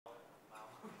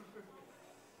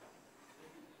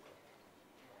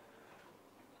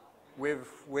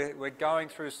we're going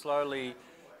through slowly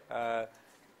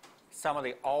some of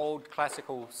the old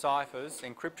classical ciphers,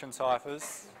 encryption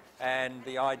ciphers, and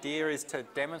the idea is to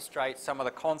demonstrate some of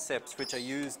the concepts which are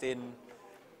used in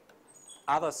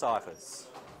other ciphers,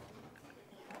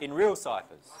 in real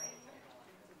ciphers.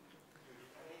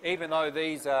 Even though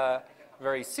these are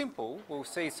very simple, we'll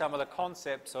see some of the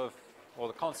concepts of, or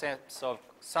the concepts of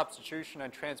substitution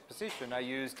and transposition are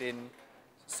used in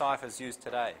ciphers used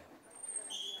today.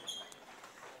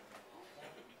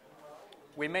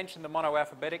 We mentioned the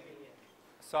monoalphabetic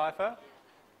cipher.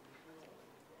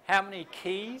 How many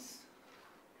keys?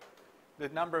 The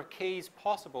number of keys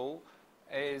possible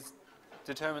is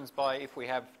determined by if we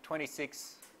have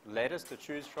 26 letters to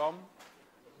choose from,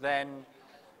 then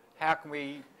how can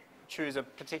we choose a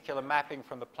particular mapping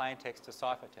from the plain text to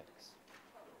ciphertext?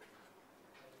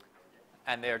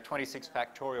 And there are 26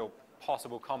 factorial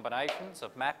possible combinations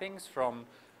of mappings from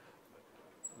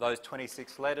those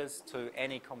 26 letters to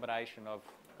any combination of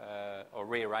or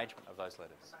rearrangement of those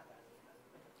letters,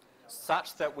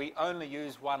 such that we only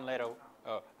use one letter,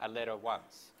 a letter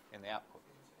once in the output.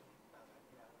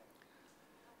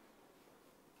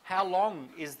 How long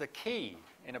is the key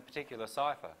in a particular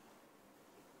cipher,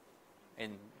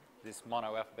 in this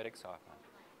monoalphabetic cipher?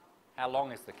 How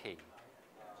long is the key?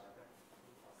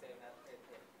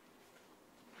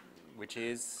 Which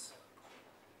is,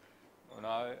 well,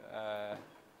 no,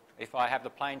 if I have the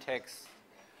plain text,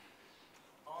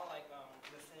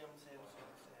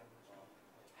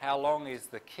 how long is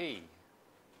the key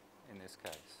in this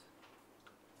case?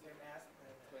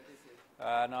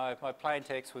 No, if my plain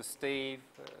text was Steve,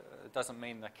 it doesn't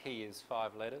mean the key is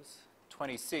 5 letters.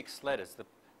 26 letters.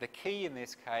 The key in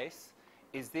this case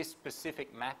is this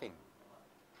specific mapping.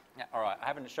 Now, all right, I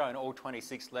haven't shown all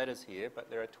 26 letters here,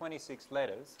 but there are 26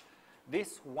 letters.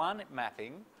 This one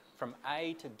mapping from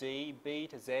A to D, B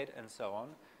to Z, and so on,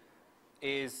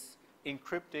 is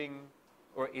encrypting,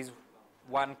 or is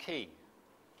one key.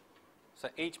 So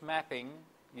each mapping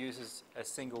uses a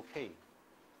single key.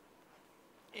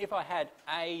 If I had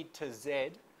A to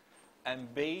Z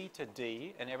and B to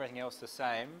D and everything else the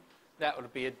same, that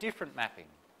would be a different mapping.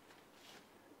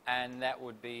 And that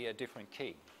would be a different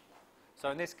key.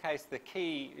 So in this case, the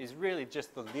key is really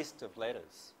just the list of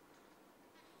letters,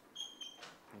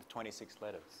 the 26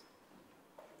 letters.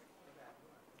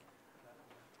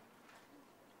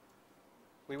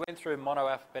 We went through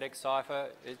monoalphabetic cipher.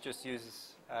 It just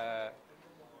uses,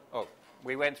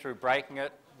 we went through breaking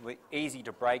it. Easy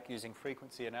to break using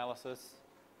frequency analysis.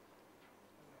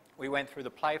 We went through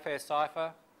the Playfair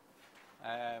cipher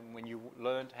when you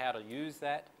learned how to use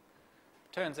that.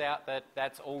 Turns out that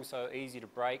that's also easy to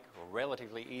break, or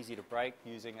relatively easy to break,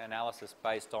 using analysis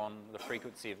based on the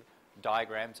frequency of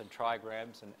digrams and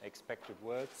trigrams and expected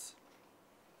words.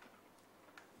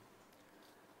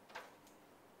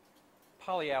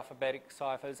 Polyalphabetic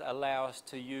ciphers allow us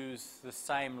to use the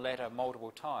same letter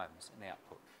multiple times in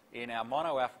output. In our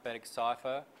monoalphabetic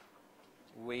cipher,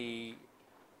 we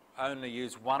only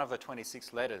use one of the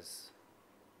 26 letters.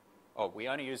 We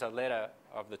only use a letter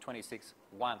of the 26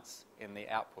 once in the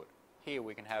output. Here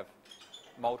we can have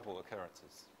multiple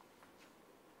occurrences.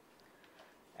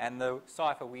 And the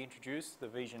cipher we introduced, the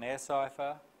Vigenère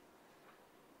cipher,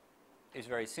 is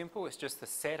very simple. It's just the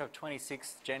set of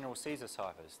 26 general Caesar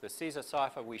ciphers. The Caesar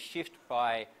cipher we shift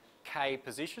by k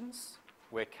positions,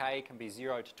 where k can be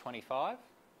 0 to 25.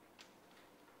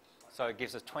 So it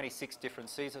gives us 26 different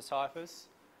Caesar ciphers.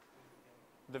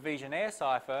 The Vigenère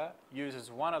cipher uses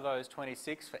one of those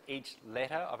 26 for each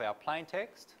letter of our plain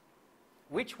text.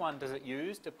 Which one does it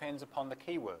use depends upon the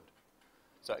keyword.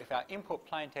 So if our input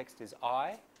plain text is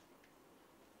I,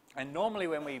 and normally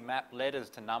when we map letters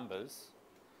to numbers,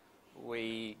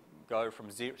 we go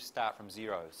from start from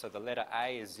 0. So the letter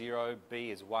A is 0,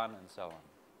 B is 1, and so on.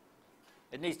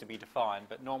 It needs to be defined,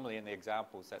 but normally in the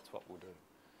examples that's what we'll do.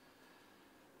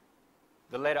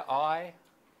 The letter I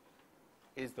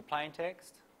is the plain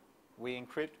text. We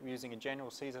encrypt using a general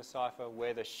Caesar cipher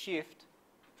where the shift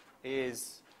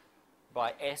is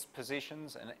by S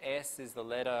positions, and S is the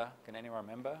letter, can anyone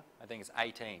remember? I think it's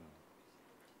 18.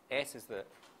 S is the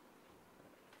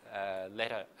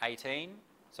letter 18,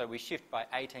 so we shift by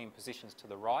 18 positions to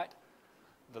the right,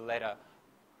 the letter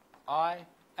I,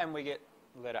 and we get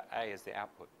letter A as the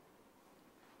output.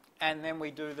 And then we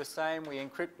do the same, we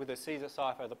encrypt with a Caesar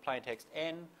cipher the plain text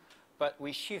N, but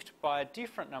we shift by a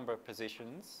different number of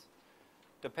positions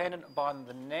dependent upon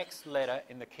the next letter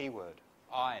in the keyword,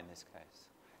 I in this case.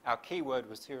 Our keyword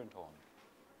was Sirindhorn.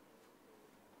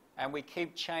 And we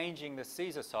keep changing the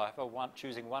Caesar cipher,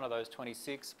 choosing one of those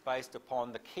 26 based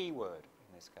upon the keyword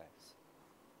in this case.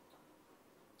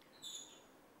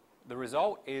 the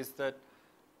result is that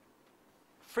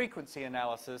frequency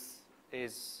analysis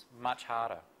is much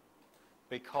harder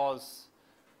because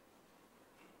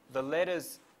the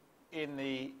letters in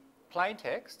the plain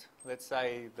text, let's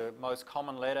say the most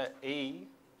common letter E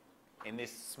in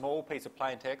this small piece of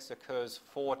plain text occurs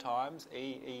 4 times, E,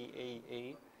 E, E,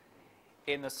 E.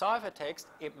 In the ciphertext,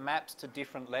 it maps to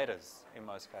different letters in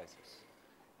most cases.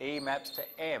 E maps to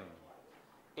M,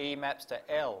 E maps to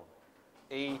L,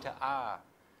 E to R,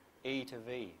 E to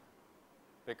V,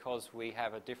 because we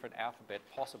have a different alphabet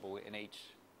possible in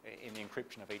the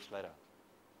encryption of each letter.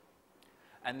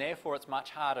 And therefore, it's much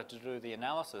harder to do the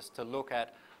analysis to look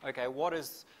at, okay, what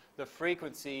is the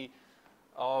frequency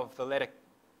of the letter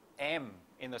M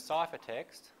in the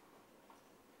ciphertext?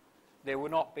 There will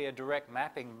not be a direct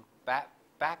mapping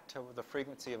back to the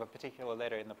frequency of a particular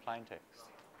letter in the plain text.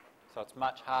 So it's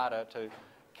much harder to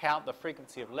count the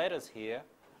frequency of letters here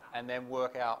and then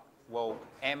work out, well,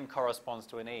 M corresponds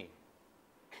to an E.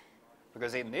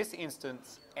 Because in this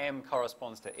instance, M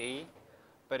corresponds to E,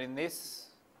 but in this,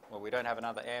 well, we don't have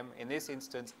another M. In this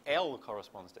instance, L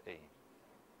corresponds to E.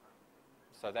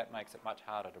 So that makes it much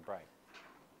harder to break.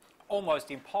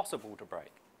 Almost impossible to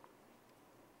break.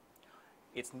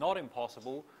 It's not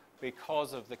impossible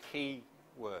because of the key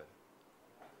word.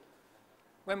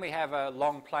 When we have a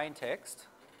long plain text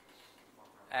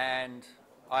and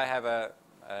I have a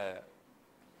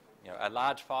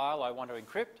large file I want to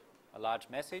encrypt, a large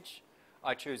message,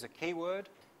 I choose a keyword,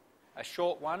 a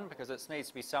short one because it needs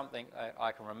to be something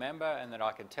I can remember and that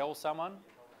I can tell someone.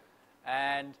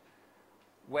 And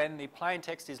when the plain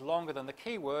text is longer than the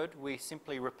keyword, we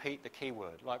simply repeat the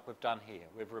keyword like we've done here.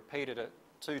 We've repeated it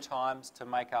 2 times to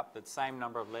make up the same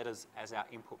number of letters as our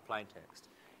input plain text.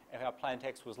 If our plain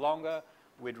text was longer,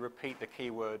 we'd repeat the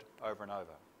keyword over and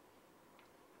over.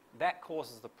 That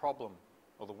causes the problem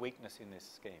or the weakness in this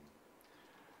scheme.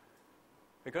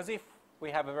 Because if we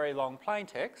have a very long plain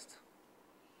text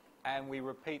and we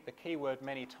repeat the keyword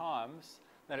many times,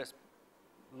 then it's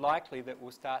likely that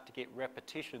we'll start to get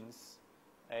repetitions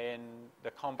in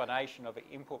the combination of an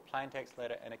input plaintext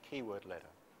letter and a keyword letter.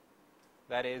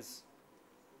 That is,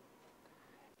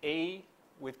 E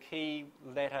with key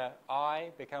letter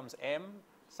I becomes M.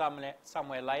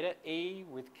 Somewhere later, E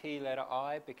with key letter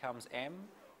I becomes M.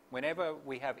 Whenever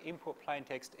we have input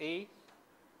plaintext E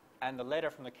and the letter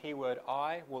from the keyword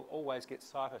I, will always get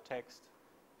ciphertext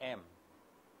M.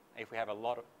 If we have a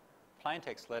lot of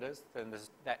plaintext letters, then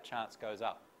that chance goes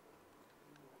up.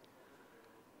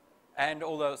 And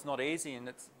although it's not easy and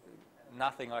it's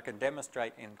nothing I can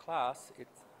demonstrate in class,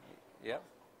 it's, yeah?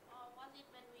 What if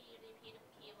when we repeat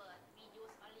a keyword, we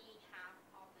use only half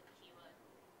of the keyword?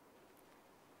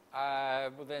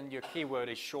 Well, then your keyword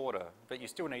is shorter, but you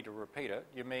still need to repeat it.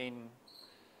 You mean,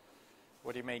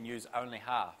 what do you mean use only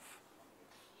half?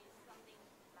 It's something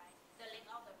like the length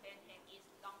of the plain text is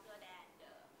longer than the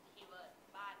keyword,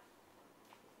 but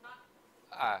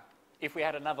not... If we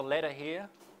had another letter here,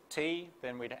 T,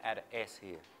 then we'd add an S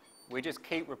here. We just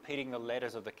keep repeating the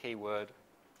letters of the keyword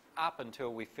up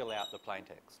until we fill out the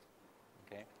plaintext.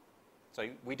 Okay? So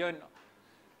we don't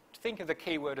think of the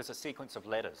keyword as a sequence of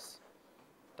letters.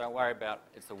 Don't worry about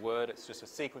it's a word, it's just a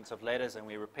sequence of letters, and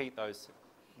we repeat those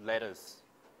letters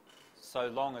so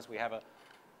long as we have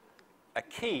a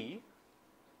key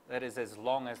that is as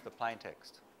long as the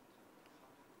plaintext.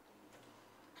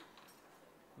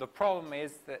 The problem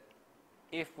is that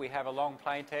if we have a long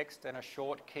plaintext and a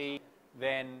short key,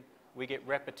 then we get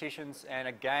repetitions, and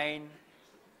again,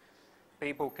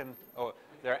 there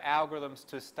are algorithms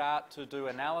to start to do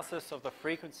analysis of the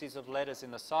frequencies of letters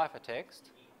in the ciphertext.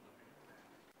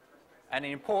 And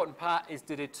an important part is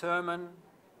to determine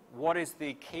what is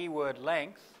the keyword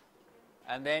length,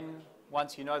 and then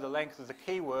once you know the length of the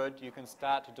keyword, you can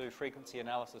start to do frequency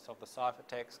analysis of the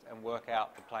ciphertext and work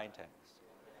out the plaintext.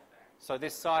 So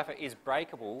this cipher is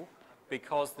breakable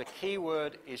because the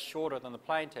keyword is shorter than the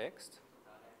plaintext,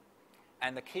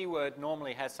 and the keyword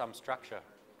normally has some structure.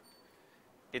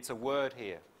 It's a word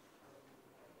here.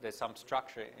 There's some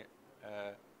structure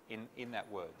in that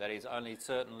word. That is, only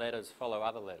certain letters follow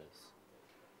other letters.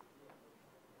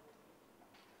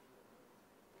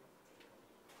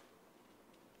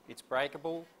 It's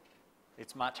breakable.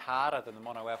 It's much harder than the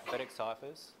monoalphabetic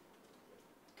ciphers.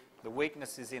 The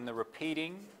weakness is in the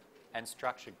repeating and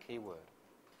structured keyword.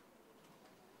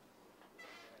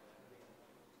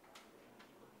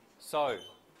 So,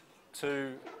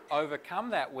 to overcome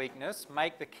that weakness,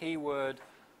 make the keyword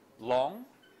long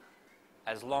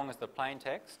as the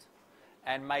plaintext,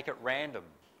 and make it random.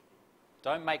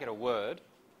 Don't make it a word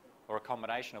or a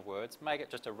combination of words. Make it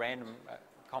just a random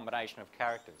combination of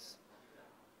characters.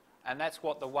 And that's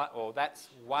what that's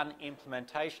one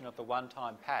implementation of the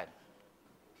one-time pad.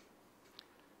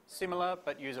 Similar,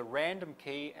 but use a random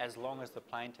key as long as the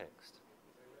plaintext.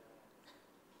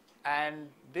 And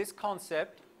this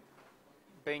concept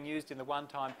being used in the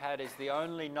one-time pad is the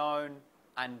only known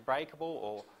unbreakable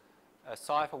or a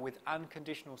cipher with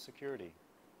unconditional security.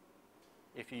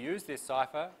 If you use this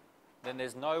cipher, then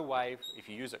there's no way, if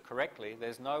you use it correctly,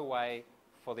 there's no way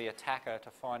for the attacker to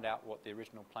find out what the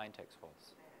original plaintext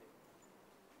was.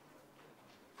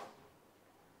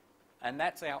 And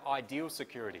that's our ideal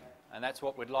security, and that's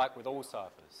what we'd like with all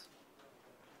ciphers.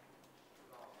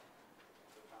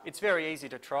 It's very easy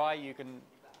to try.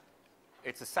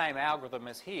 It's the same algorithm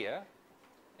as here,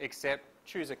 except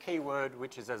choose a keyword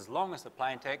which is as long as the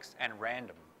plaintext and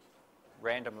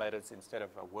random letters instead of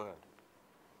a word.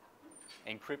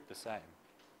 Encrypt the same.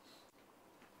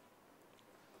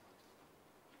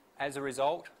 As a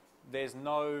result, there's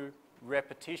no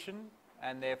repetition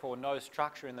and therefore no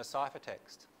structure in the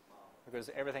ciphertext, because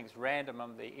everything's random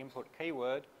on the input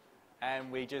keyword,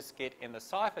 and we just get in the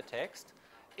ciphertext,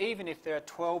 even if there are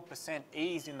 12%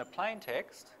 E's in the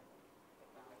plaintext,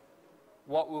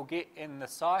 what we'll get in the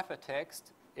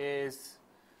ciphertext is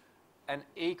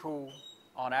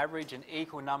on average, an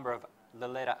equal number of the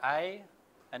letter A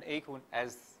and equal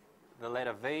as the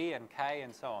letter V and K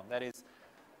and so on. That is,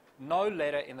 no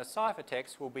letter in the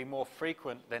ciphertext will be more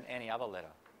frequent than any other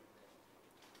letter.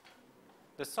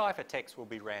 The ciphertext will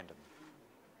be random.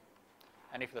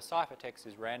 And if the ciphertext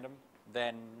is random,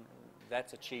 then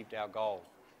that's achieved our goal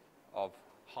of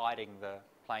hiding the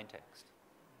plaintext.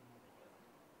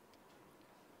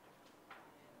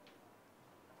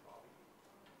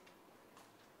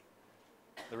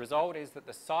 The result is that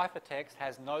the ciphertext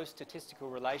has no statistical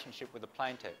relationship with the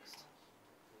plaintext.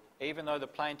 Even though the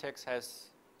plaintext has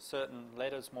certain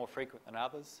letters more frequent than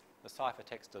others, the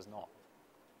ciphertext does not.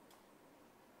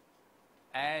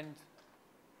 And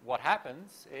what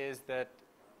happens is that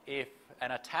if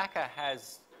an attacker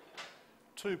has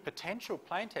two potential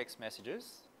plaintext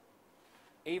messages,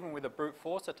 even with a brute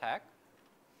force attack,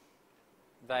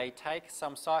 they take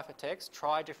some ciphertext,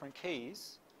 try different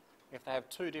keys. If they have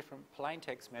two different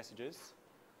plaintext messages,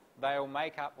 they'll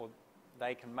make up, or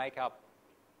they can make up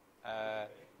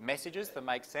messages that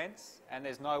make sense, and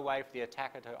there's no way for the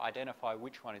attacker to identify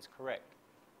which one is correct.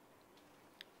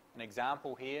 An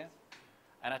example here,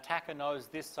 an attacker knows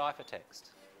this ciphertext.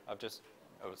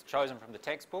 It was chosen from the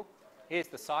textbook. Here's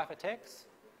the ciphertext.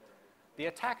 The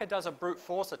attacker does a brute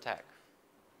force attack.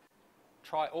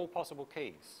 Try all possible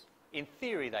keys. In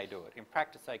theory, they do it. In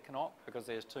practice, they cannot because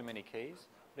there's too many keys.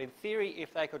 But in theory,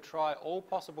 if they could try all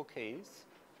possible keys,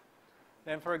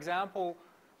 then, for example,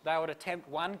 they would attempt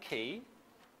one key.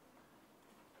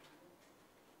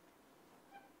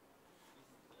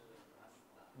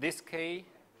 This key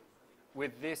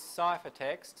with this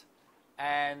ciphertext,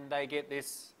 and they get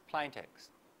this plaintext.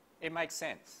 It makes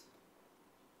sense.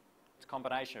 It's a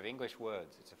combination of English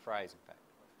words. It's a phrase, in fact.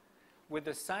 With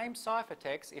the same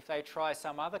ciphertext, if they try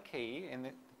some other key, in the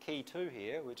key 2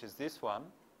 here, which is this one,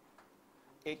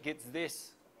 it gets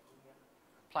this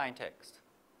plaintext.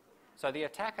 So the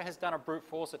attacker has done a brute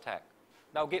force attack.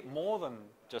 They'll get more than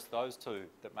just those two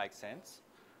that make sense,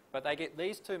 but they get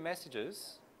these two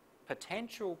messages,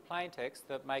 potential plaintext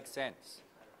that make sense.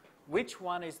 Which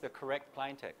one is the correct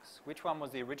plaintext? Which one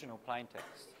was the original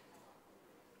plaintext?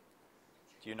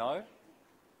 Do you know?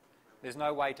 There's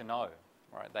no way to know.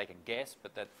 Right? They can guess,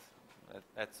 but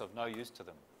that's of no use to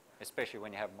them, especially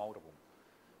when you have multiple.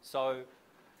 So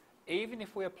even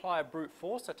if we apply a brute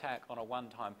force attack on a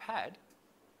one-time pad,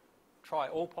 try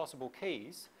all possible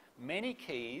keys, many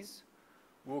keys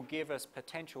will give us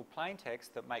potential plaintext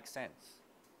that makes sense.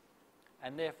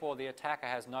 And therefore, the attacker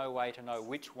has no way to know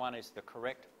which one is the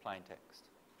correct plaintext.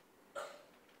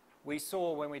 We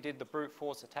saw when we did the brute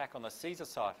force attack on the Caesar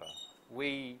cipher,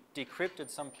 we decrypted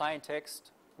some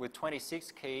plaintext with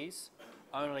 26 keys,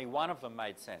 only one of them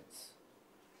made sense.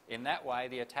 In that way,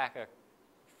 the attacker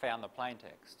found the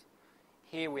plaintext.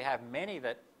 Here we have many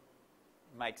that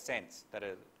make sense, that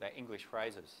are English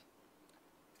phrases.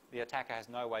 The attacker has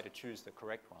no way to choose the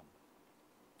correct one.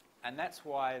 And that's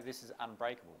why this is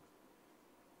unbreakable.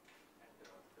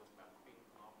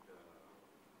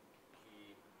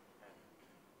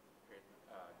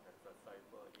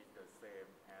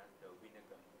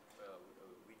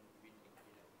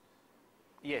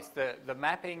 Yes, the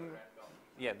mapping,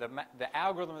 yeah, the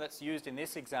algorithm that's used in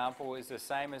this example is the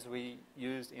same as we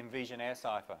used in Vigenère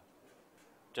cipher.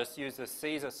 Just use the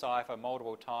Caesar cipher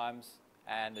multiple times,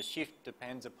 and the shift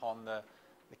depends upon the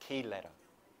key letter.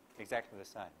 Exactly the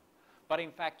same. But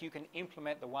in fact, you can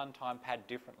implement the one-time pad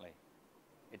differently.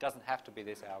 It doesn't have to be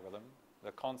this algorithm.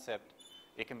 The concept,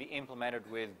 it can be implemented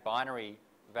with binary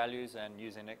values and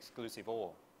using exclusive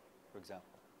OR, for example.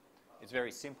 It's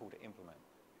very simple to implement.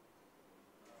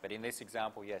 But in this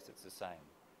example, yes, it's the same.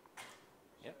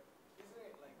 Yep. Isn't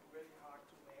it like very hard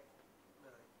to make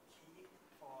the key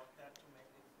for that to make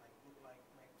it like look like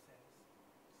make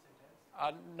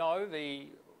sentence? No,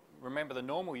 remember the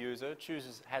normal user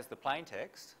has the plain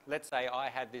text. Let's say I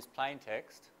had this plain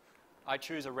text. I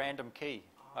choose a random key.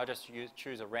 I just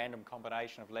choose a random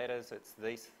combination of letters. It's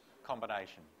this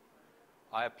combination.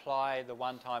 I apply the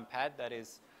one-time pad, that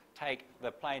is, take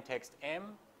the plain text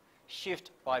M,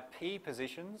 shift by P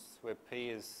positions, where P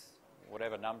is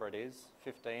whatever number it is,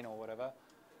 15 or whatever,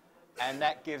 and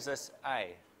that gives us A.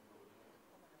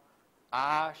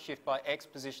 R, shift by X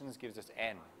positions gives us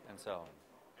N, and so on.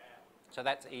 So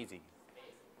that's easy.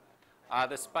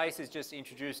 The space is just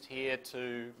introduced here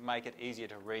to make it easier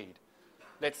to read.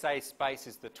 Let's say space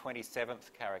is the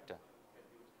 27th character.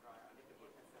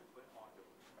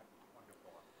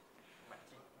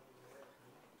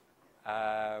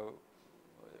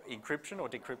 Encryption or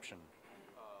decryption?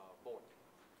 Both.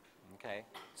 Okay,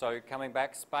 so coming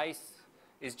back, space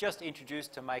is just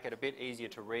introduced to make it a bit easier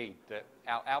to read.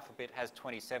 Our alphabet has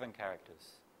 27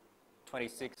 characters,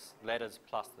 26 letters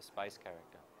plus the space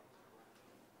character.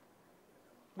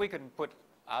 We can put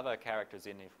other characters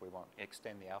in if we want,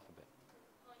 extend the alphabet.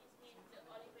 So it means the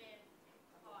only way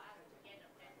for us to get a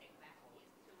plain text back is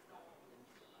to know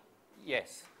the key.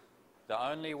 Yes, the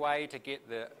only way to get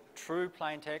the true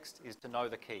plain text is to know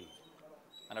the key.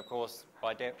 And of course,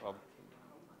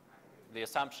 the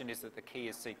assumption is that the key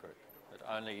is secret, that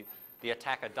only the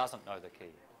attacker doesn't know the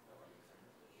key.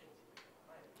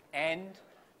 And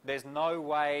there's no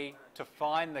way to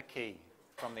find the key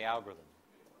from the algorithm.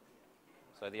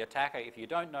 So the attacker, if you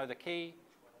don't know the key,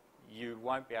 you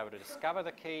won't be able to discover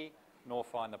the key nor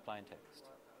find the plain text.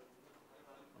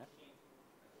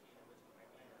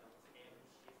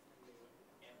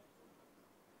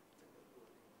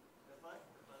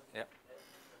 Yep.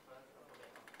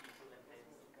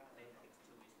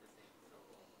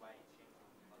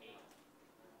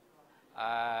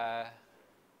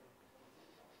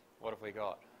 What have we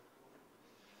got?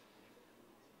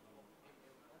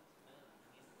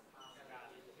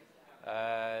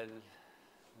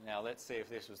 Now let's see if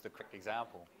this was the correct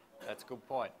example. That's a good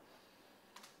point.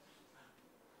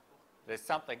 There's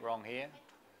something wrong here.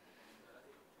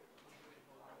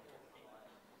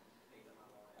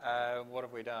 What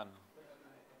have we done?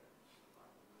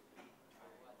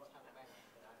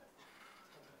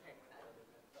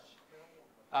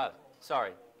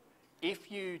 Sorry.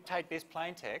 If you take this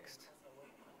plain text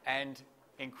and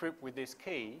encrypt with this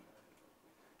key,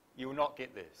 you will not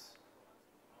get this.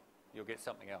 You'll get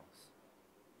something else.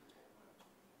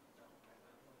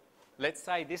 Let's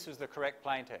say this was the correct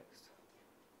plain text.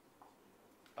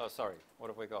 Oh, sorry. What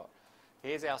have we got?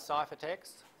 Here's our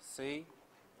ciphertext, C.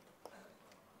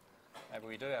 Maybe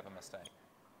we do have a mistake.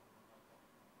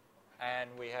 And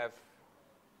we have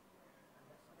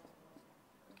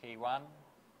key 1.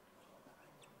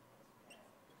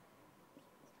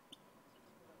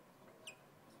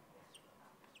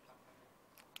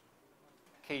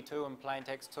 Key 2 and plain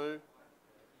text 2.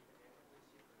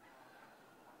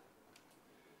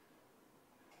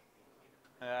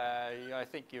 I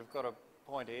think you've got a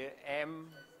point here. M,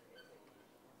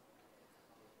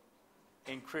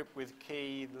 encrypt with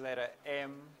key letter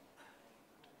M,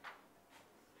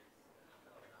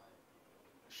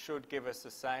 should give us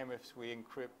the same if we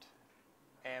encrypt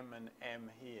M and M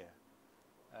here.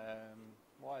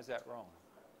 Why is that wrong?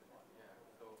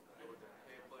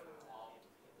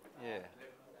 Yeah.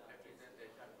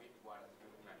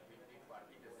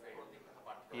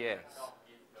 Yes.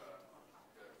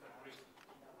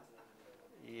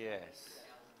 Yes.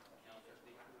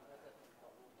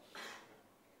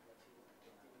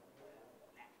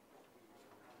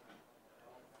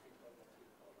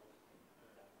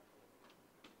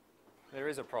 There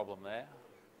is a problem there.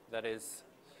 That is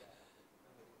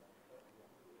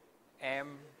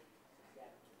M,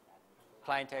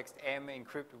 plain text M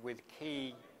encrypted with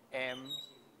key M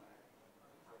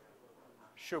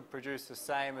should produce the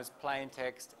same as plain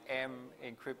text M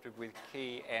encrypted with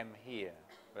key M here,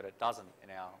 but it doesn't in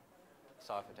our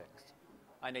ciphertext.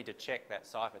 I need to check that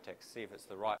ciphertext, see if it's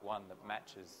the right one that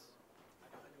matches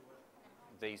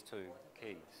these two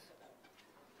keys.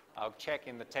 I'll check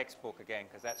in the textbook again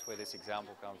because that's where this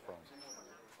example comes from.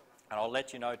 And I'll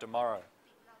let you know tomorrow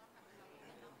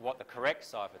what the correct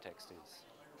ciphertext is.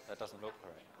 That doesn't look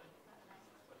correct.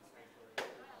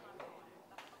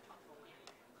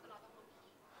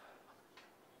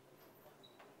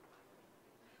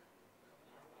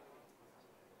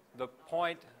 the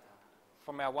point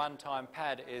from our one-time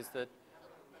pad is that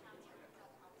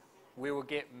we will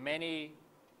get many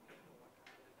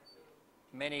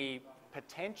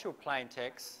potential plain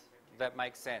texts that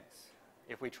make sense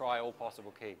if we try all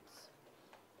possible keys.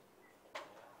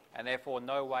 And therefore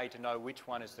no way to know which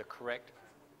one is the correct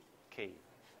key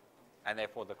and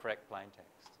therefore the correct plain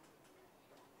text.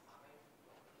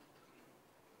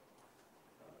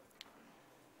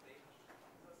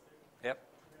 Yep.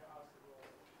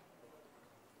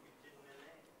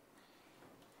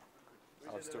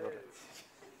 I've still got it.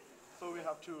 So we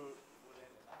have two.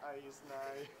 I is 9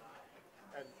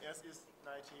 and S is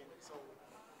 19. So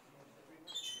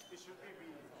it should be B.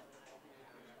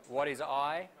 What is I?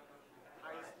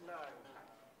 I is 9.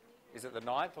 Is it the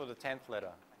 9th or the 10th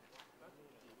letter?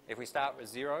 If we start with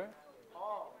 0.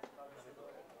 Oh.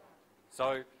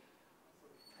 So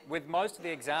with most of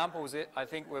the examples I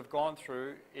think we've gone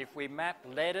through, if we map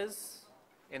letters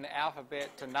in the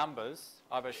alphabet to numbers,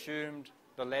 I've assumed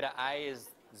the letter A is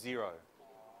 0.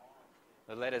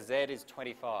 The letter Z is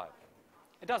 25.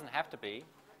 It doesn't have to be.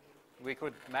 We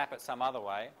could map it some other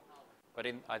way, but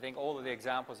in I think all of the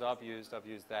examples I've used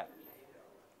that.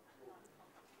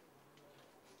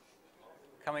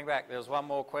 Coming back, there's one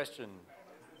more question.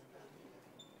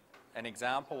 An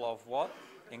example of what?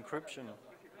 Encryption.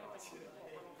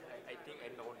 I think I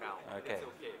know now. Okay. It's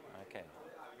okay. Okay.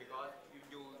 Because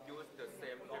you use the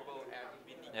same table as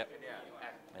winning Yep. and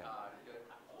Yep.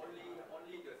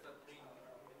 only the string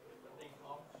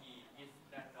of key is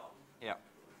random. Yeah.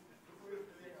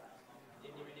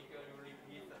 In numerical you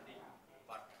repeat the thing,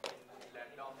 but in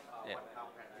random Yeah. one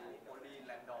time can do only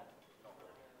random.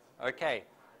 Okay.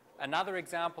 Another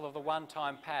example of the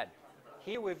one-time pad.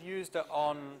 Here we've used it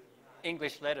on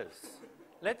English letters.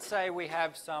 Let's say we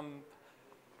have some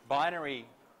binary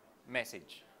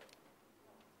message.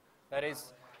 That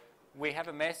is, we have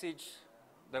a message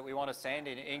that we want to send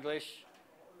in English.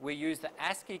 We use the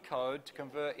ASCII code to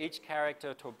convert each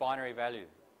character to a binary value,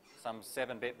 some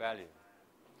 7-bit value.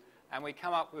 And we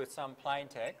come up with some plain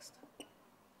text.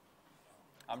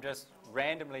 I'm just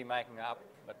randomly making it up,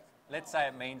 but let's say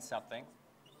it means something.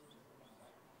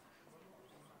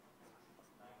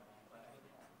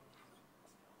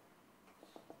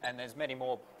 And there's many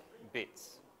more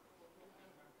bits.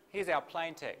 Here's our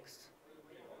plain text,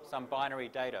 some binary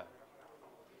data.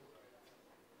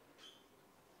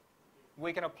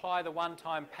 We can apply the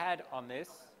one-time pad on this,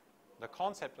 the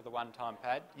concept of the one-time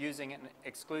pad, using an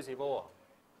exclusive OR.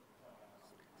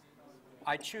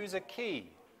 I choose a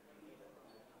key,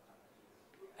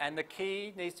 and the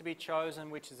key needs to be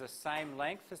chosen which is the same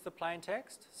length as the plain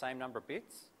text, same number of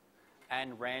bits,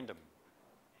 and random.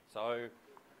 So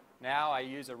now I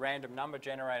use a random number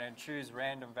generator and choose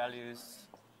random values.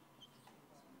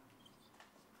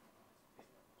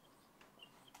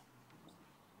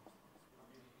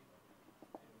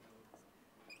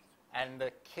 And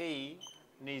the key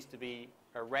needs to be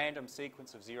a random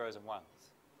sequence of zeros and ones.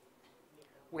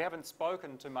 We haven't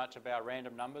spoken too much about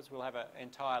random numbers. We'll have an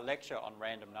entire lecture on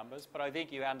random numbers, but I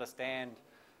think you understand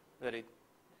that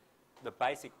the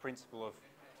basic principle of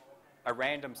a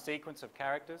random sequence of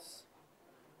characters.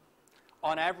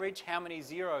 On average, how many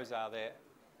zeros are there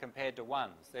compared to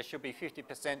ones? There should be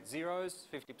 50% zeros,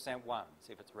 50% ones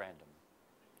if it's random.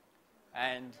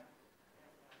 And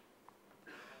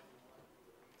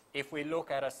if we look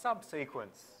at a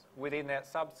subsequence, within that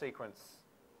subsequence,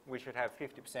 we should have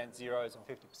 50% zeros and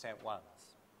 50%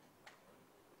 ones.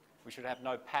 We should have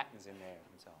no patterns in there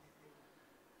and so on.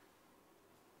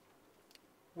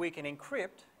 We can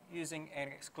encrypt using an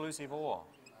exclusive OR.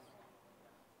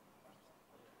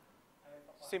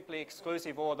 Simply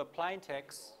exclusive OR the plain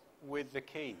text with the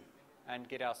key and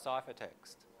get our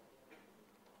ciphertext.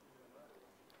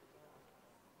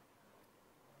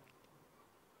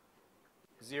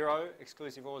 Zero,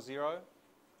 exclusive OR 0.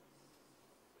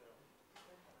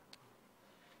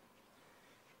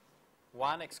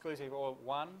 One, exclusive OR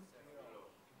 1.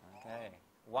 Okay.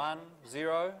 1,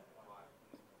 0.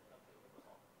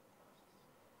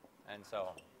 And so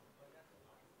on.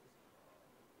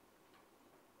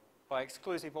 By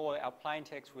exclusive OR our plain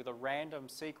text with a random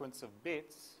sequence of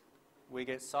bits, we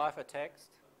get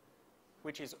ciphertext,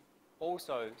 which is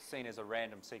also seen as a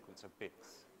random sequence of bits.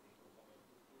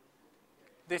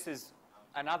 This is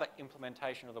another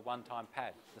implementation of the one-time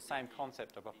pad. The same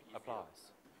concept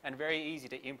applies. And very easy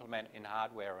to implement in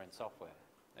hardware or in software.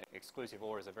 Exclusive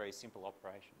OR is a very simple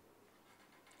operation.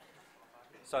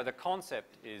 So the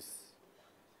concept is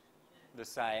the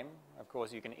same. Of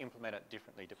course, you can implement it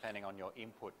differently depending on your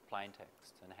input plain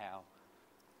text and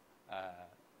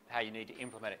how you need to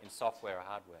implement it in software or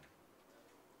hardware.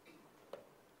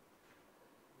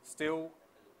 Still,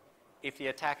 if the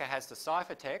attacker has the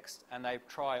ciphertext and they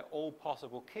try all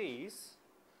possible keys,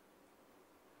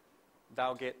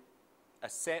 they'll get a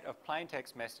set of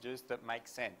plaintext messages that make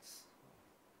sense.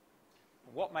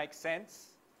 What makes sense?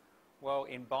 Well,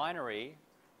 in binary,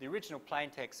 the original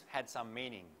plaintext had some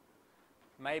meaning.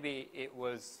 Maybe it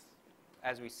was,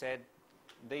 as we said,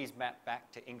 these map back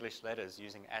to English letters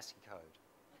using ASCII code.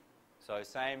 So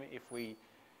same if we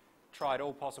tried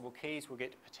all possible keys, we'll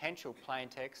get potential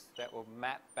plaintext that will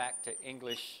map back to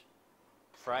English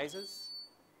phrases.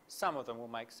 Some of them will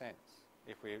make sense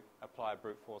if we apply a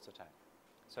brute force attack.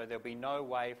 So there'll be no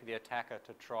way for the attacker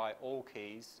to try all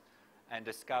keys and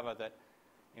discover that,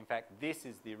 in fact, this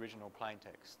is the original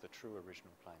plaintext, the true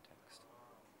original plaintext.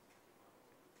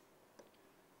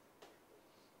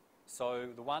 So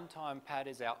the one-time pad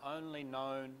is our only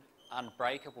known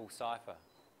unbreakable cipher.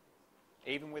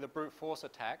 Even with a brute force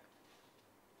attack,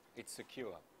 it's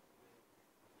secure.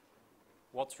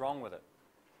 What's wrong with it?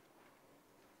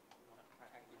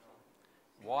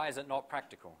 Why is it not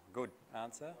practical? Good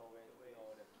answer.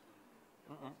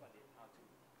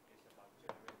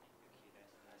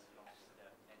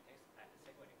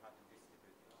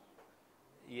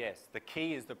 Yes, the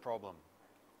key is the problem.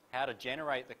 How to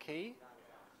generate the key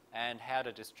and how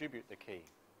to distribute the key.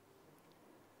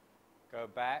 Go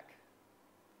back.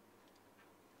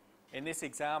 In this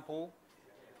example,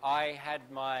 I had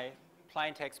my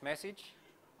plaintext message.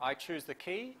 I choose the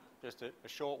key, just a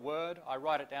short word. I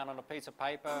write it down on a piece of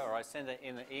paper, or I send it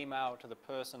in an email to the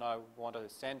person I want to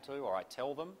send to, or I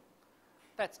tell them.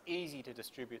 That's easy to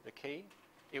distribute the key.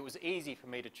 It was easy for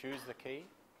me to choose the key.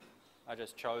 I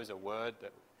just chose a word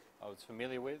that I was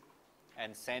familiar with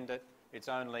and send it. It's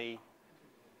only,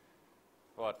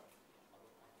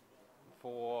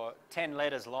 for 10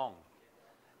 letters long.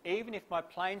 Even if my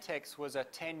plaintext was a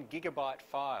 10 gigabyte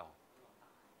file,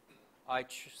 I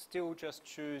still just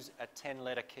choose a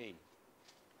 10-letter key.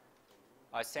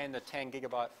 I send the 10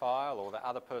 gigabyte file, or the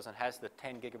other person has the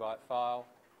 10 gigabyte file,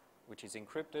 which is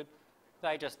encrypted.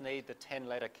 They just need the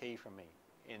 10-letter key from me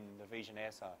in the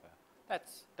Vigenère cipher.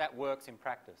 That works in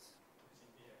practice.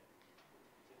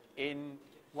 In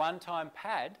one-time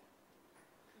pad,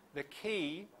 the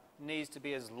key needs to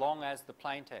be as long as the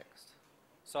plaintext.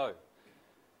 So,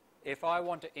 if I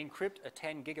want to encrypt a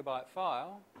 10 gigabyte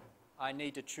file, I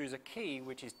need to choose a key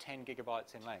which is 10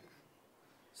 gigabytes in length.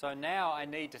 So now I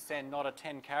need to send not a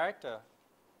 10 character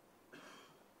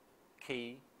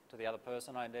key to the other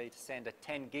person, I need to send a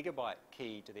 10 gigabyte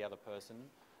key to the other person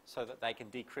so that they can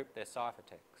decrypt their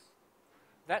ciphertext.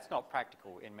 That's not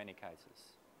practical in many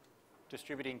cases.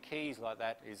 Distributing keys like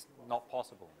that is not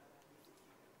possible.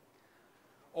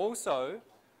 Also,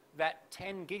 that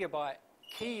 10 gigabyte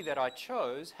key that I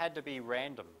chose had to be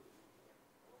random.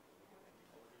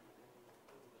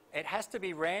 It has to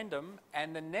be random,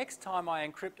 and the next time I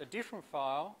encrypt a different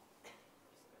file,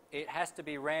 it has to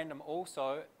be random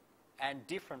also and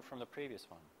different from the previous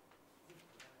one.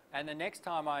 And the next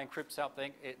time I encrypt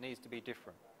something, it needs to be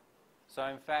different. So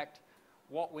in fact,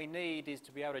 what we need is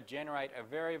to be able to generate a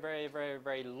very, very, very,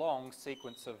 very long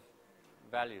sequence of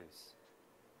values.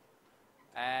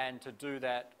 And to do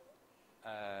that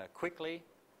quickly,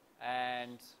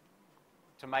 and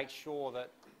to make sure that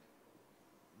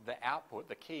the output,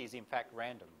 the key, is in fact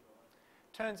random.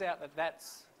 Turns out that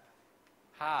that's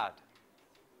hard.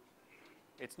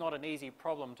 It's not an easy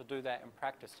problem to do that in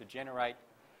practice, to generate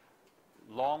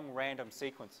long random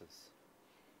sequences.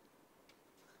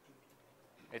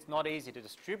 It's not easy to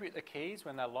distribute the keys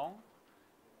when they're long,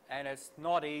 and it's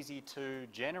not easy to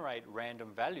generate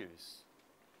random values,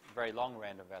 very long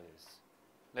random values.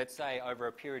 Let's say over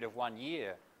a period of 1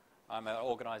 year, I'm an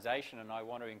organisation and I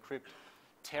want to encrypt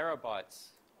terabytes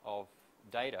of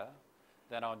data,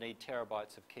 then I'll need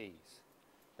terabytes of keys.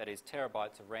 That is,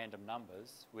 terabytes of random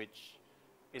numbers, which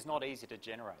is not easy to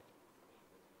generate.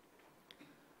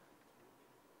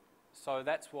 So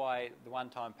that's why the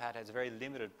one-time pad has very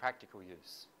limited practical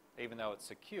use. Even though it's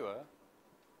secure,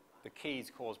 the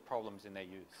keys cause problems in their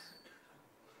use.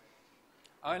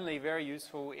 Only very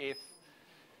useful if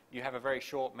you have a very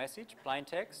short message, plain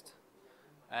text,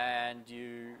 and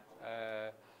you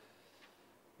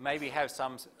maybe have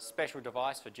some special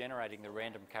device for generating the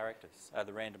random characters,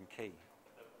 the random key.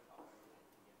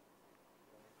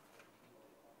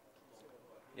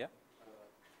 Yeah?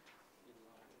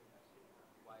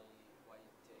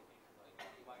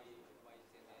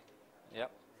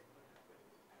 Yep.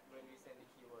 When we send the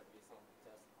keyword, we send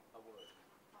just a word,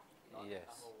 not Yes.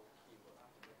 a whole keyword.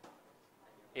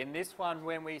 In this one,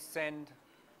 when we send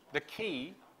the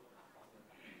key,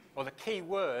 or the key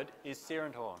word is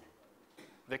Sirindhorn.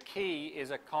 The key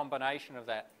is a combination of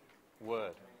that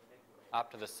word.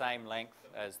 up to the same length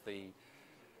as the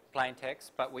plain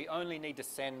text, but we only need to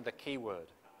send the keyword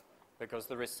because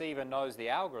the receiver knows the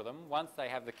algorithm. Once they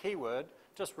have the keyword,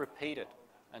 just repeat it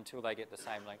until they get the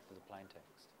same length as the plain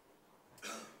text.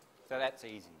 So that's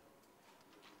easy.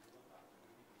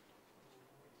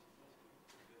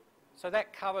 So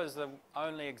that covers the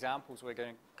only examples we're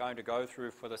going to go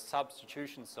through for the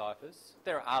substitution ciphers.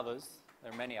 There are others,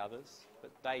 there are many others,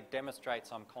 but they demonstrate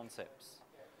some concepts.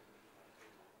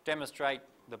 Demonstrate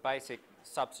the basic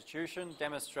substitution,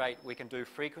 demonstrate we can do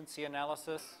frequency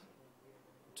analysis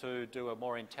to do a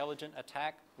more intelligent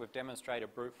attack. We've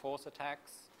demonstrated brute force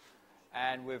attacks,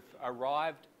 and we've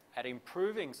arrived at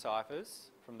improving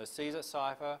ciphers from the Caesar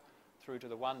cipher through to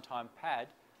the one-time pad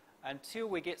until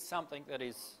we get something that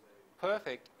is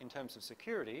perfect in terms of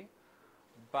security,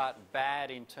 but bad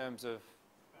in terms of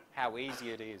how easy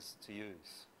it is to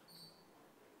use.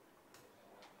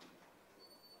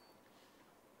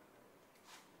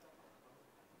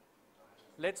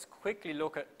 Let's quickly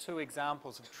look at two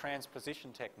examples of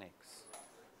transposition techniques.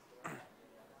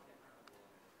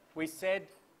 We said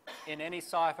in any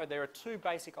cipher there are two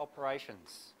basic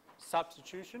operations.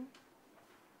 Substitution,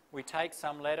 we take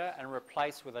some letter and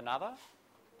replace with another.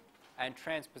 And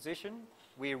transposition,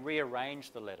 we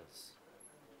rearrange the letters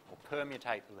or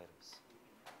permutate the letters.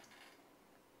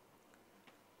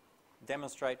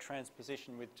 Demonstrate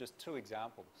transposition with just two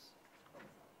examples.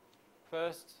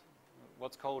 First,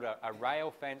 what's called a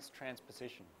rail fence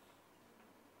transposition.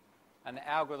 And the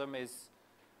algorithm is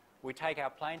we take our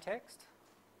plain text,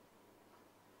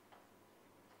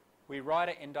 we write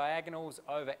it in diagonals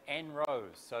over n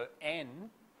rows. So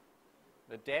n,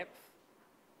 the depth,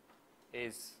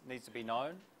 needs to be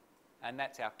known, and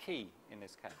that's our key in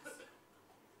this case.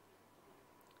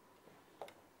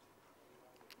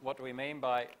 What do we mean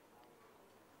by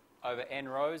over n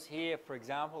rows? Here, for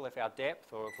example, if our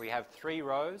depth, or if we have 3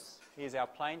 rows, here's our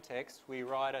plain text, we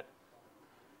write it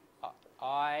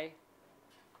I,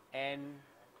 N,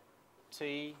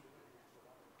 T,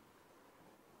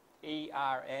 E,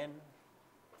 R, N,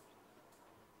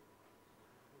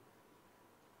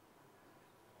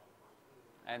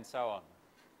 and so on.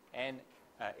 N,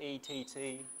 E, T,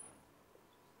 T.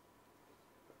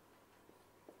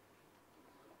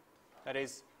 That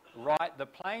is, write the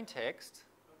plain text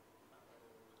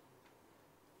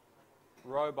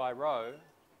row by row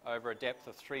over a depth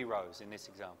of 3 rows in this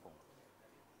example.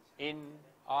 In,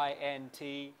 I, N,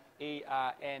 T, E,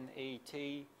 R, N, E,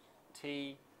 T,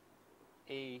 T,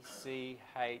 E, C,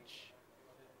 H,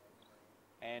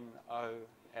 N, O,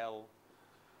 L.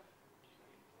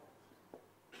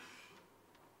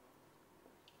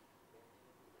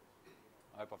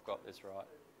 I hope I've got this right.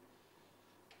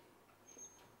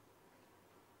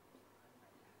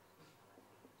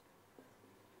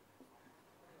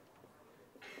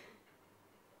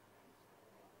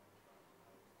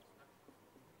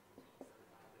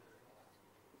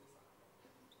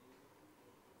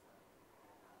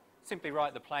 Simply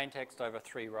write the plain text over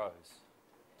 3 rows.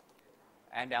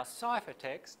 And our cipher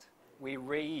text, we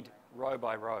read row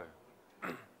by row.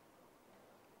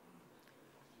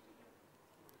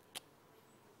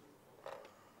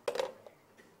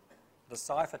 The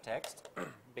cipher text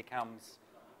becomes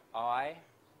I'll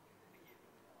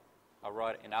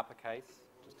write it in uppercase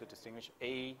just to distinguish,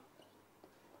 E,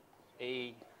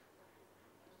 E,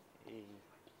 E,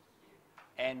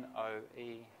 N, O,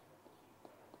 E,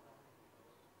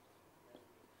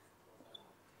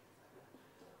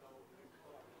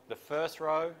 the first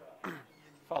row,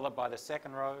 followed by the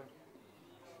second row,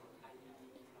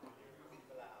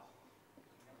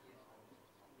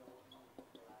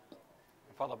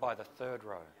 followed by the third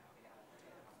row.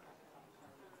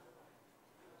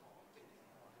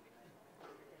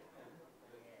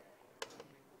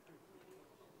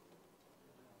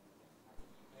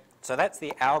 So that's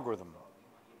the algorithm.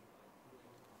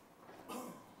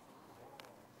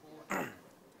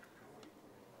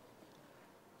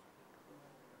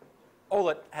 All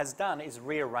it has done is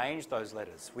rearrange those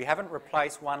letters. We haven't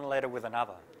replaced one letter with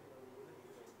another.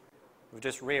 We've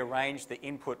just rearranged the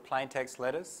input plaintext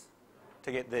letters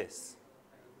to get this.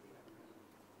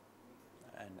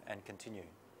 And continue.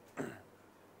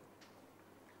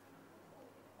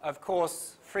 Of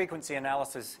course, frequency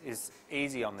analysis is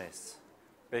easy on this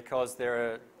because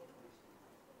there's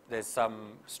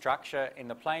some structure in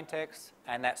the plaintext,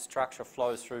 and that structure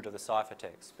flows through to the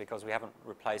ciphertext because we haven't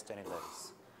replaced any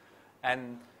letters.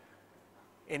 And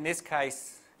in this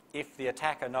case, if the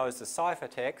attacker knows the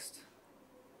ciphertext,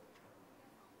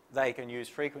 they can use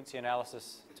frequency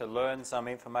analysis to learn some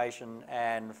information,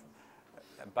 and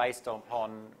based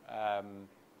upon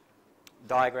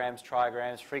diagrams,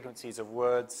 trigrams, frequencies of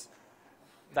words,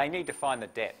 they need to find the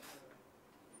depth.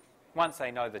 Once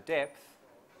they know the depth,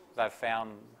 they've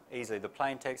found easily the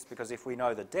plain text, because if we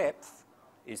know the depth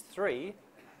is 3,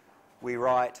 we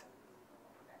write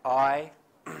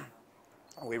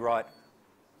we write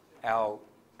our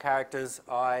characters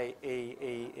I,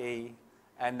 E,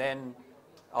 and then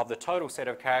of the total set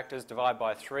of characters divide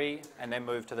by 3 and then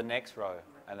move to the next row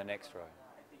and the next row.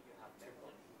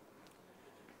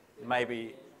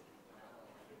 Maybe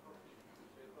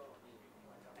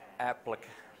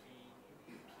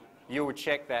you will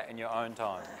check that in your own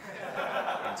time.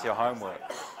 It's your homework.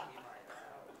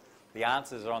 The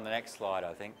answers are on the next slide,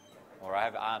 I think, or I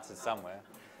have answers somewhere.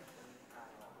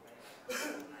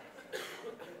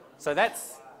 So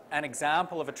that's an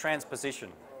example of a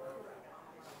transposition.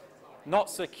 Not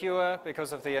secure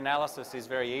because of the analysis is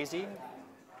very easy,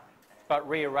 but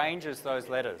rearranges those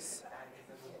letters.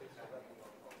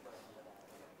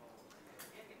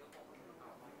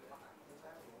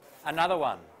 Another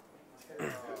one.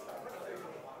 The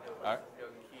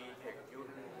key text can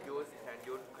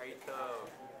use either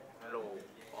low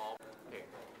or text,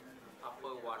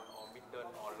 upper one or middle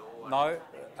or lower one. No.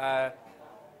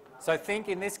 So think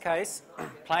in this case,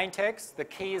 plain text, the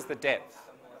key is the depth.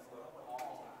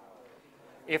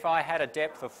 If I had a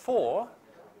depth of 4,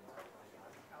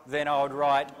 then I would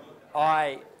write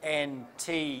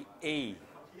I-N-T-E,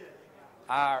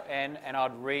 R-N, and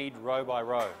I'd read row by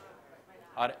row.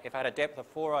 If I had a depth of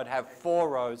 4, I'd have 4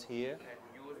 rows here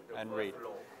and read.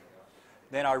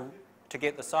 Then to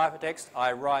get the ciphertext,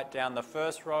 I write down the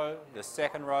first row, the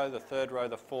second row, the third row,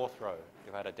 the fourth row,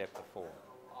 if I had a depth of 4. Or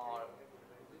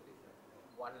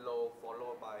one row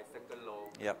followed by second row.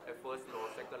 Yep. First row,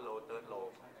 second row, third row.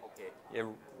 Okay.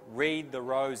 You read the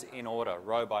rows in order,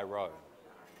 row by row.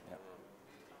 Yep.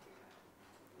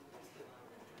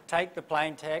 Take the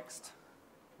plain text,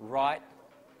 write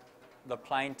the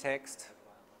plain text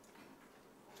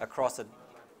across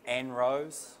n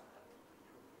rows,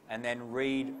 and then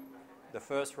read the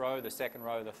first row, the second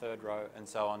row, the third row, and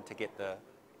so on to get the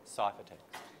ciphertext.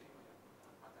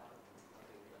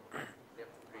 Step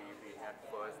 3 we had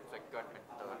first, second, and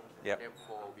third. Yep. Step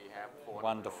 4 we have 4.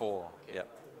 1 to 4. Okay. Yep.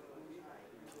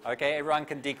 Okay, everyone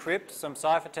can decrypt some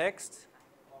ciphertext.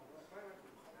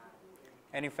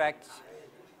 And in fact,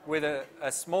 with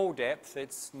a small depth,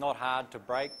 it's not hard to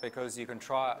break because you can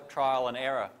trial and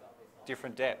error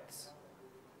different depths.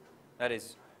 That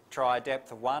is, try a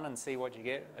depth of 1 and see what you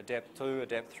get, a depth 2, a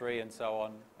depth 3, and so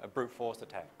on. A brute force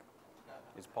attack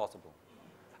is possible.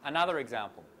 Another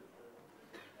example,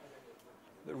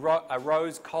 a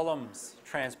rows columns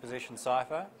transposition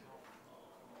cipher.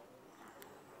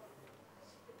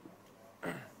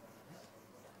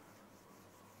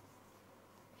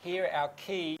 Here our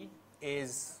key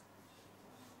is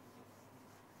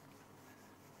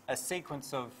a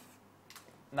sequence of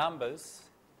numbers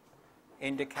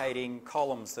indicating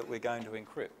columns that we're going to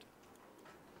encrypt.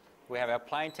 We have our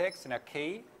plain text and our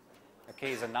key. Our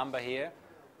key is a number here,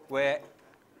 where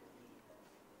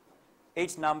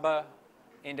each number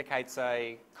indicates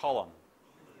a column.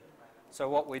 So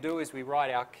what we do is we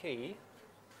write our key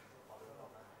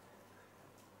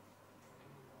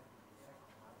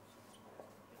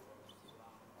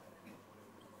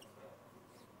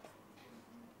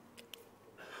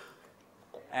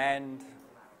and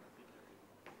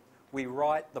we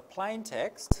write the plain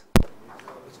text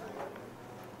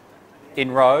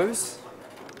in rows.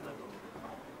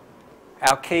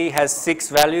 Our key has 6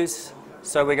 values,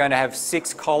 so we're going to have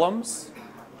 6 columns.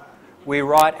 We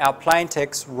write our plain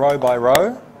text row by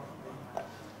row.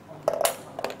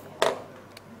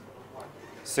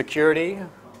 Security.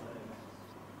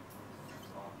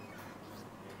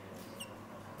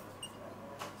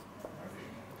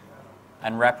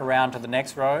 And wrap around to the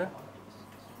next row.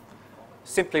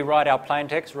 Simply write our plain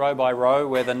text row by row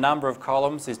where the number of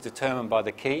columns is determined by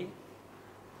the key.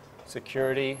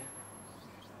 Security.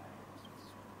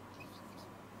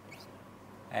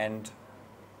 And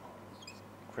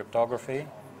cryptography.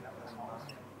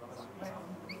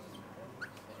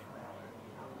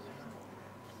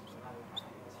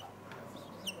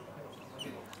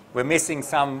 We're missing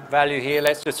some value here.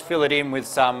 Let's just fill it in with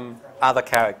some other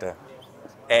character,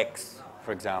 X,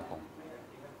 for example.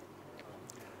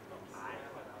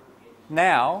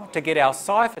 Now, to get our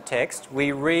ciphertext,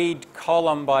 we read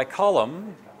column by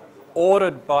column,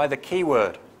 ordered by the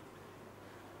keyword,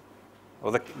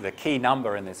 or the key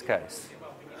number in this case.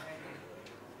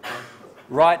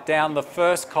 Write down the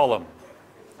first column.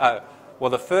 Well,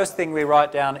 the first thing we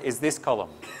write down is this column.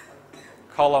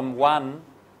 Column 1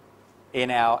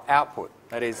 in our output.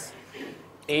 That is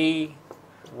E,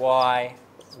 Y,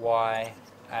 Y,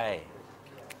 A.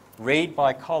 Read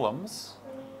by columns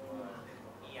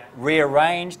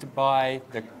rearranged by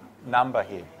the number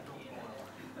here.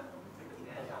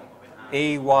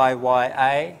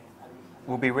 EYYA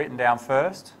will be written down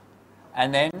first,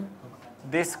 and then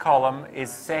this column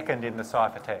is second in the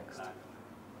ciphertext.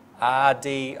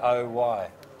 RDOY.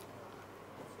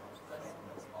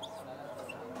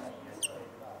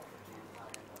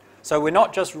 So we're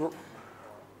not just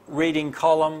reading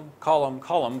column, column,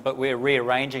 column, but we're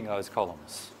rearranging those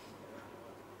columns.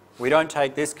 We don't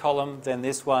take this column, then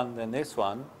this one, then this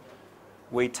one.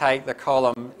 We take the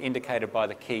column indicated by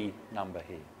the key number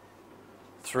here.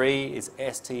 3 is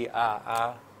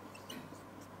STRR.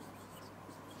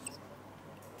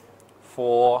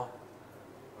 4,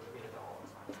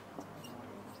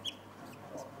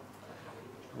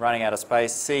 running out of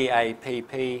space,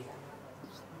 CAPP.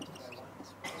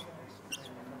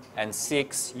 And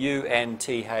 6,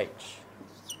 UNTH.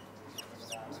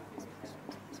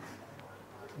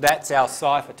 That's our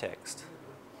ciphertext.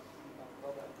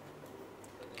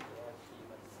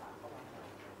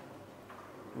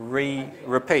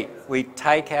 Repeat. We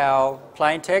take our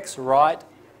plain text, write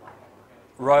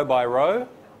row by row,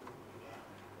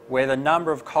 where the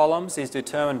number of columns is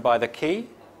determined by the key.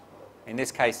 In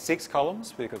this case, 6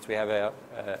 columns, because we have a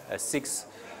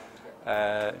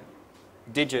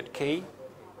 6-digit key.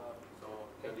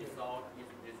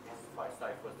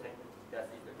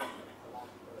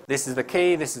 This is the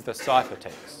key, this is the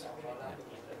ciphertext.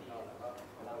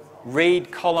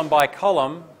 Read column by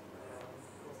column,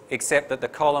 except that the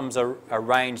columns are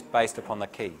arranged based upon the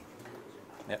key.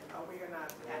 Yep. Are we going to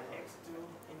add X to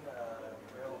in the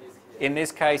real? In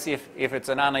this case, if it's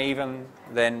an uneven,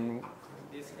 then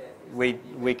we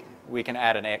can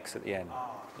add an X at the end.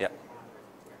 Yep.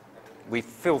 We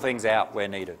fill things out where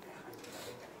needed.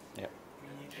 Yep.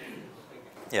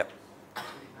 Yep.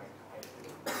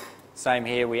 Same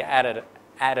here, we added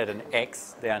an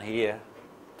X down here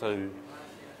to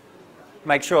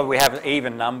make sure we have an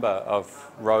even number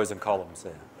of rows and columns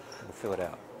there. We'll fill it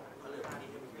out.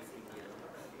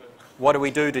 What do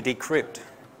we do to decrypt?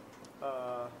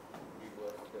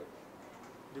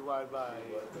 Divide by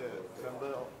the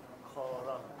number of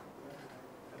columns.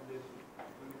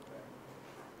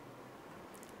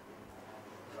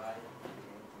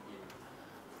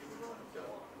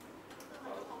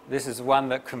 This is one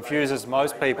that confuses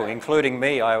most people, including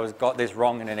me. I always got this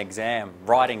wrong in an exam,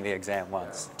 writing the exam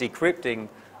once. Decrypting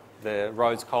the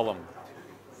rows column.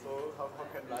 So how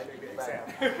can I do the exam?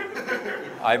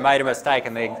 I made a mistake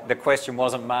and the question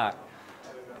wasn't marked.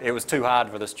 It was too hard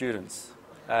for the students.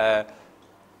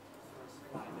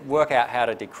 Work out how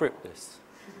to decrypt this.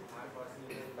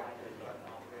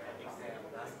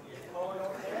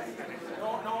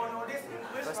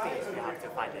 First thing is you have to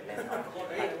find the network.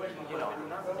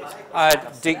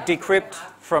 Decrypt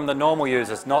from the normal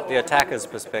users, not the attacker's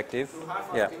perspective.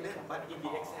 Yeah.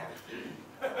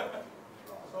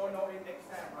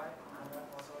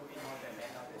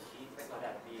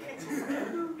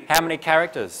 How many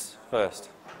characters first?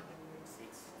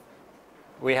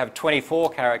 We have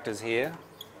 24 characters here.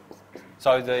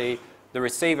 So the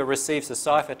receiver receives the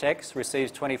ciphertext,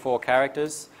 receives 24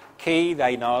 characters. Key,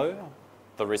 they know,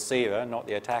 the receiver, not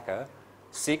the attacker.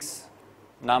 6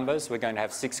 numbers, we're going to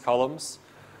have 6 columns.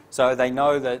 So they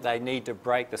know that they need to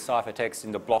break the ciphertext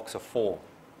into blocks of 4.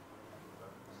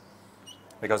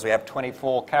 Because we have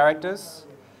 24 characters,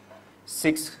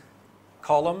 6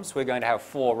 columns, we're going to have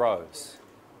 4 rows.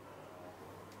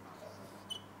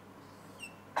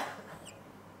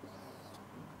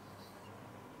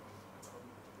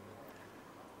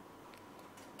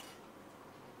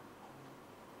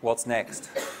 What's next?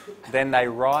 Then they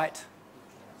write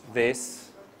this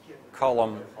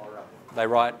column, they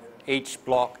write each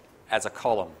block as a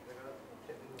column.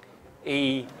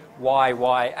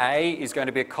 EYYA is going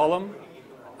to be a column,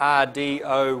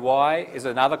 RDOY is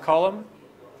another column,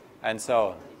 and so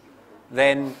on.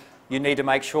 Then you need to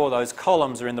make sure those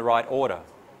columns are in the right order,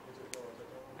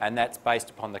 and that's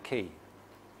based upon the key.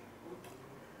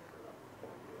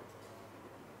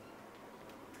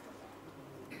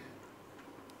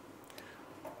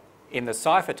 In the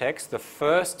ciphertext, the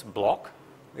first block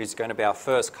is going to be our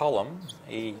first column,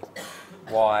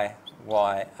 EYYA.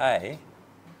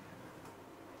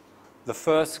 The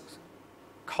first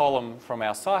column from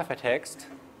our ciphertext,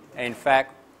 in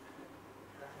fact,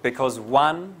 because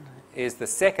 1 is the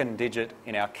second digit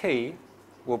in our key,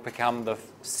 will become the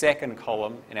second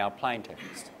column in our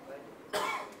plaintext.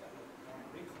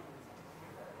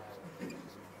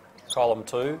 Column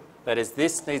 2, that is,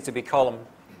 this needs to be column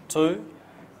 2.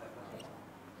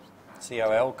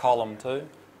 COL, column 2.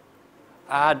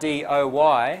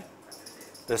 RDOY,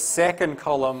 the second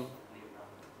column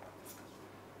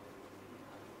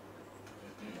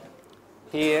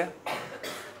here,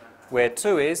 where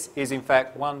 2 is in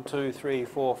fact 1, 2, 3,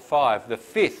 4, 5, the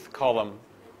 5th column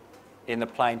in the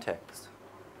plain text.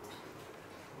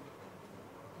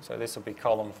 So this will be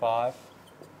column 5,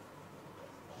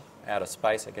 out of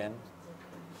space again.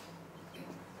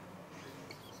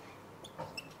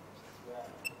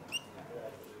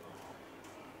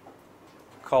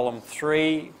 Column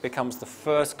 3 becomes the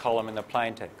first column in the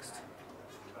plain text,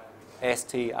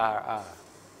 STRR.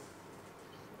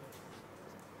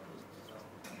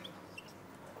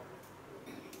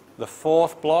 The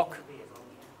 4th block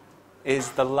is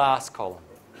the last column,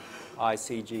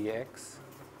 ICGX.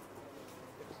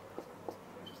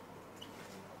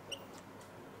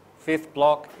 5th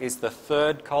block is the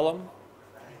 3rd column.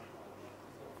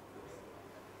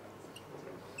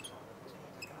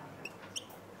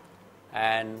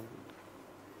 And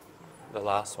the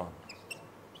last one.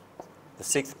 The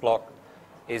 6th block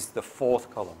is the 4th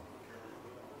column.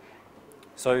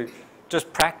 So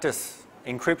just practice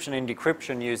encryption and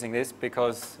decryption using this,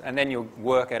 because, and then you'll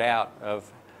work it out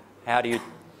of how do you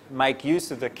make use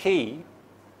of the key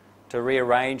to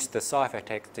rearrange the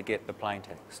ciphertext to get the plain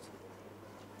text.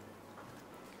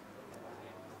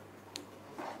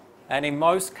 And in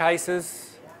most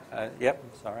cases,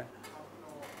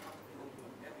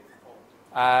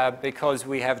 because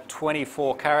we have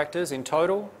 24 characters in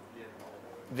total,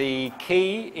 the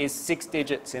key is 6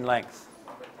 digits in length.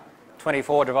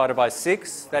 24 divided by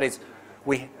 6, that is,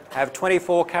 we have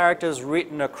 24 characters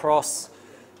written across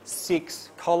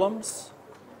 6 columns,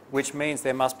 which means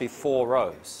there must be 4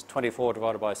 rows. 24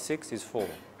 divided by 6 is 4.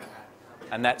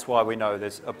 And that's why we know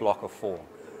there's a block of 4.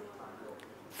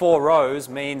 4 rows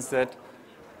means that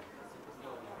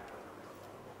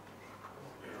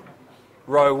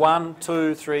row 1,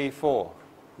 2, 3, 4.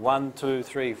 1, 2,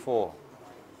 3, 4.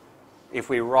 If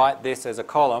we write this as a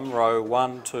column, row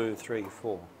 1, 2, 3,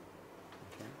 4.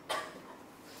 Okay.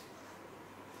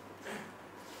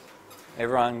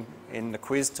 Everyone in the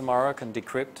quiz tomorrow can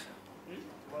decrypt?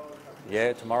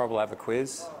 Yeah, tomorrow we'll have a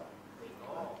quiz.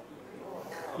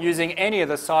 Using any of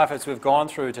the ciphers we've gone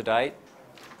through to date,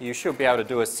 you should be able to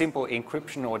do a simple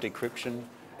encryption or decryption,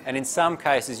 and in some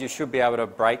cases you should be able to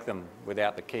break them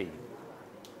without the key.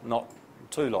 Not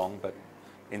too long, but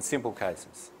in simple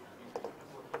cases.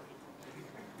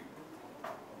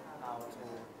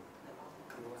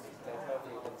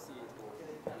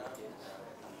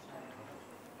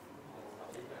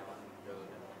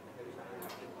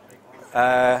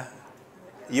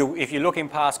 If you look in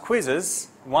past quizzes,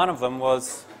 one of them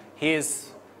was,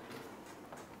 here's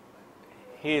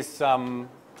some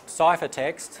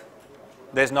ciphertext,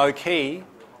 there's no key,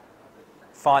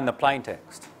 find the plain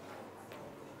text.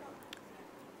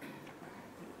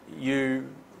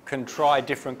 You can try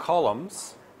different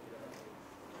columns.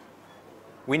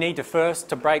 We need to first,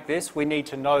 to break this, we need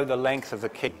to know the length of the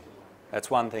key. That's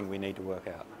one thing we need to work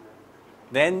out.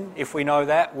 Then, if we know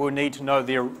that, we'll need to know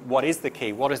what is the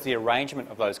key, what is the arrangement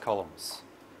of those columns.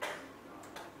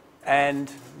 And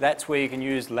that's where you can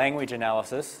use language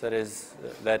analysis, that is,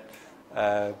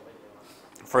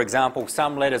 for example,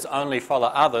 some letters only follow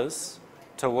others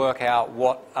to work out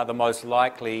what are the most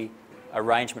likely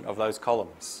arrangement of those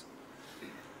columns.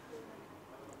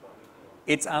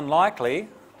 It's unlikely,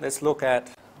 let's look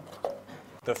at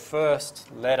the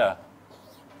first letter.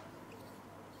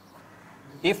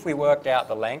 If we worked out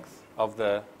the length of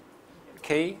the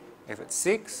key, if it's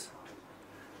 6,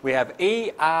 we have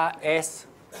E, R, S,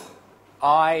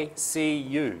 I, C,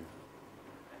 U.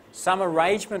 Some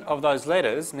arrangement of those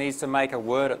letters needs to make a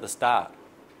word at the start.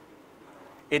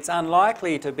 It's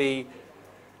unlikely to be,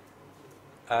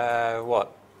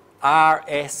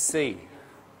 RSC.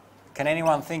 Can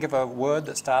anyone think of a word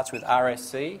that starts with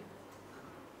RSC?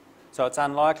 So it's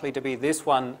unlikely to be this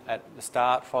one at the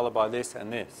start followed by this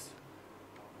and this.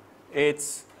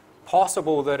 It's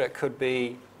possible that it could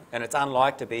be, and it's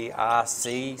unlikely to be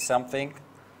RC something,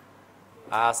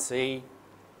 RC.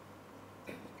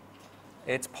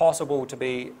 It's possible to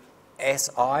be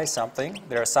SI something.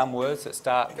 There are some words that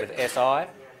start with SI.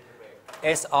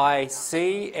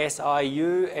 SIC,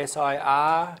 SIU,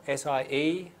 SIR,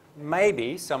 SIE,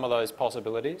 maybe some of those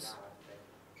possibilities.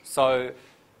 So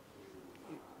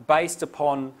based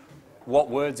upon what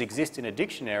words exist in a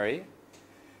dictionary,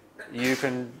 you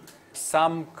can,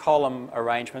 some column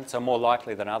arrangements are more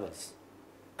likely than others.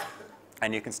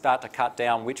 And you can start to cut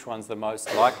down which one's the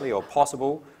most likely or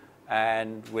possible,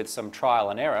 and with some trial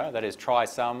and error, that is try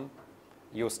some,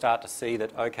 you'll start to see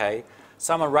that, okay,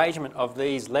 some arrangement of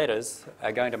these letters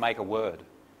are going to make a word.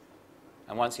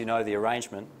 And once you know the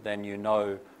arrangement, then you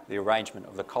know the arrangement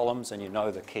of the columns and you know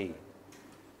the key.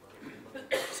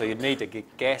 So you'd need to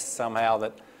guess somehow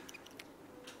that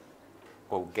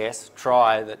or guess,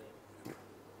 try that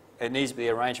it needs to be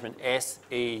arrangement S,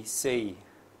 E, C,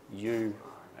 U,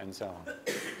 and so on.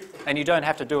 And you don't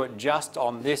have to do it just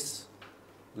on this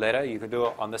letter, you could do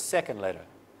it on the second letter,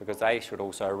 because they should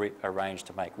also arrange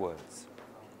to make words.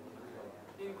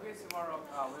 In quiz tomorrow,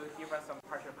 will you give us some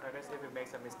partial credits if we make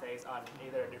some mistakes on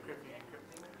either decrypting and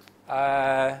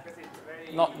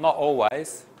encrypting? Not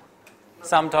always.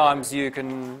 Sometimes you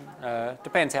can,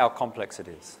 depends how complex it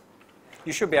is.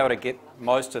 You should be able to get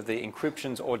most of the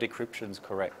encryptions or decryptions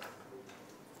correct.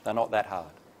 They're not that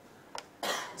hard.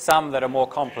 Some that are more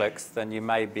complex, then you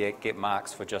may get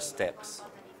marks for just steps.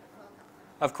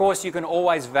 Of course, you can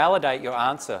always validate your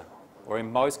answer, or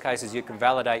in most cases you can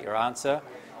validate your answer.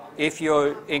 If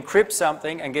you encrypt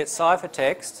something and get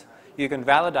ciphertext, you can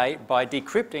validate by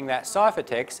decrypting that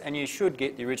ciphertext, and you should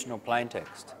get the original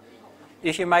plaintext.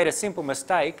 If you made a simple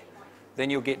mistake,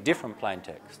 then you'll get different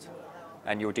plaintext,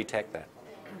 and you'll detect that.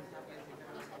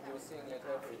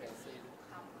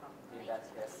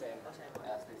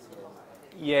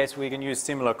 Yes, we can use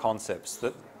similar concepts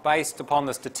that based upon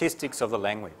the statistics of the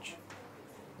language.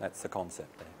 That's the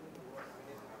concept there.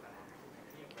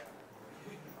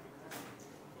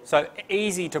 So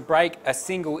easy to break a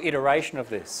single iteration of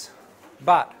this.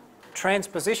 But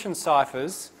transposition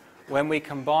ciphers, when we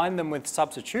combine them with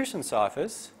substitution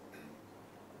ciphers,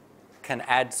 can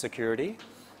add security.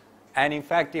 And in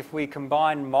fact, if we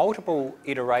combine multiple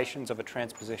iterations of a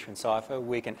transposition cipher,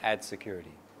 we can add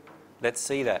security. Let's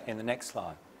see that in the next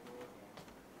slide.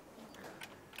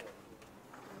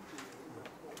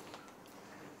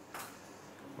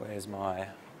 Where's my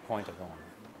pointer gone?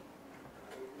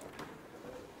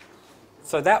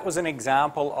 So that was an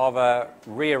example of a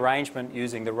rearrangement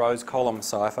using the rows-column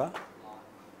cipher.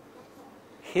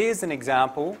 Here's an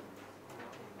example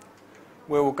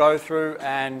where we'll go through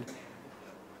and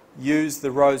use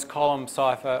the rows-column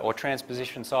cipher or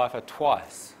transposition cipher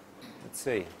twice. Let's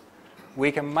see.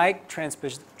 We can make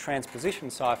transposition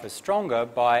ciphers stronger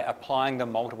by applying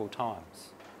them multiple times.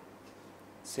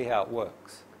 See how it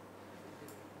works.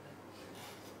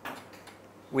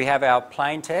 We have our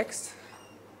plain text,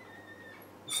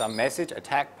 some message,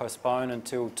 attack, postpone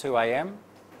until 2 a.m.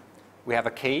 We have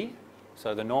a key,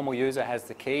 so the normal user has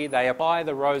the key. They apply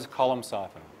the rows-column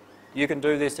cipher. You can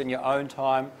do this in your own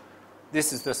time.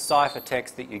 This is the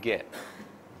ciphertext that you get.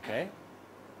 Okay?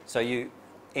 So you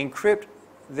encrypt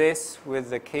this with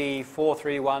the key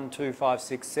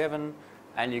 4312567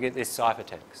 and you get this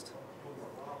ciphertext.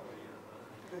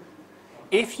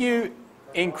 If you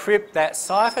encrypt that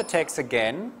ciphertext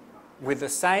again with the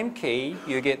same key,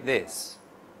 you get this.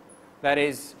 That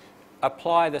is,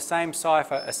 apply the same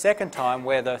cipher a second time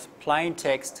where the plain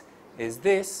text is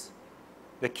this,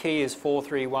 the key is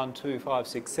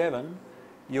 4312567,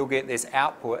 you'll get this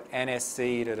output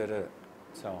NSC,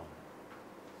 so on.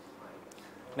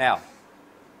 Now,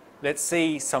 let's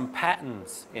see some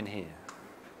patterns in here.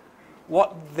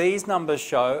 What these numbers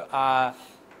show are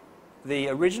the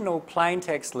original plain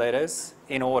text letters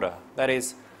in order. That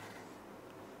is,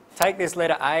 take this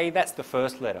letter A, that's the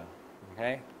first letter.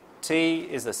 Okay? T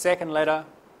is the second letter.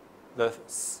 The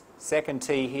second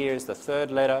T here is the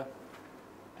third letter.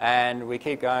 And we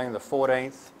keep going, the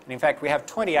 14th. And in fact, we have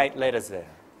 28 letters there.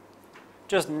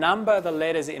 Just number the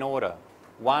letters in order,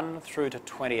 1 through to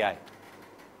 28.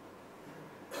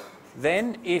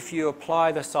 Then, if you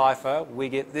apply the cipher, we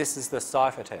get this is the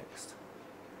ciphertext.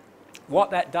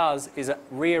 What that does is it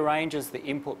rearranges the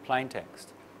input plaintext.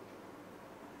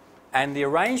 And the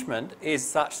arrangement is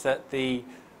such that the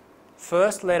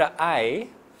first letter A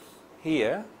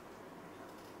here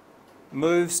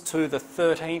moves to the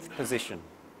 13th position.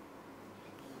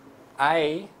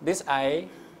 This A,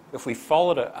 if we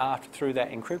followed it through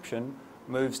that encryption,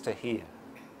 moves to here.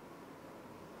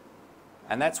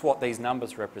 And that's what these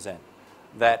numbers represent.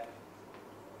 That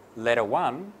letter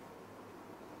 1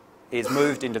 is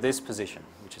moved into this position,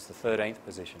 which is the 13th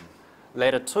position.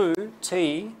 Letter 2,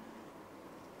 T,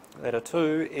 letter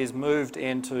 2 is moved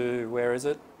into, where is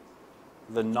it?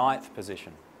 The 9th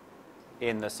position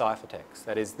in the ciphertext.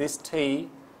 That is, this T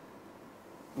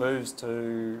moves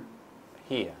to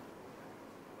here.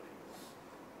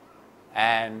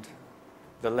 And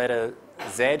the letter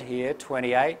Z here,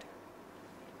 28,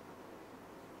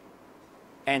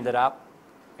 ended up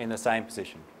in the same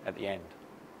position at the end.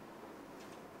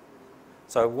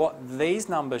 So what these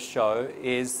numbers show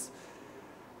is,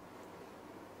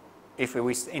 if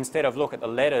we instead of look at the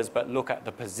letters but look at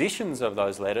the positions of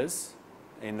those letters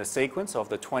in the sequence of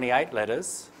the 28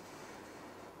 letters,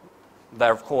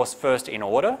 they're of course first in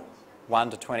order,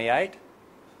 1 to 28.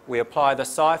 We apply the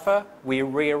cipher, we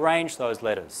rearrange those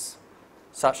letters.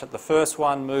 such that the first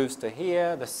one moves to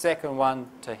here, the second one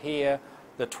to here,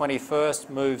 the 21st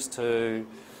moves to,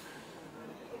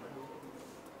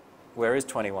 where is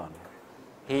 21?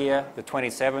 Here, the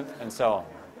 27th, and so on.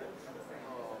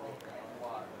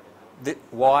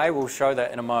 Why, we'll show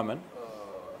that in a moment.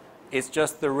 It's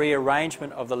just the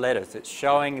rearrangement of the letters. It's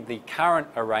showing the current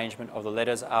arrangement of the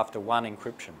letters after one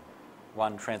encryption,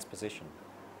 one transposition.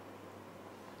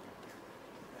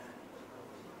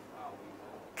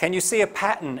 Can you see a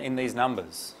pattern in these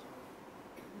numbers?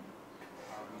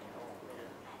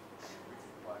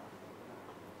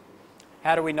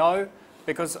 How do we know?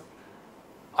 Because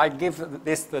I give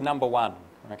this the number 1,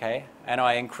 okay? And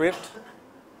I encrypt,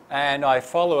 and I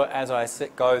follow it as I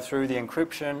go through the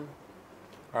encryption.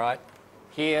 All right,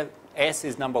 here S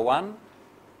is number 1.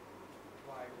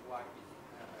 Why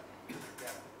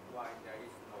there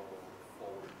is no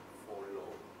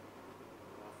follow?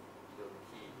 The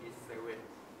key is 7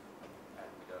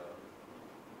 and the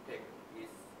text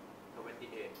is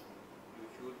 28. You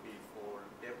should be for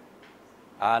them.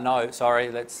 No, sorry.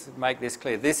 Let's make this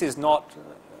clear. This is not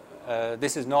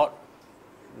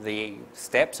the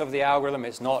steps of the algorithm.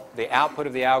 It's not the output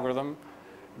of the algorithm.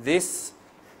 These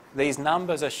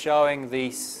numbers are showing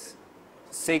the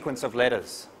sequence of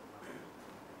letters.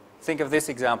 Think of this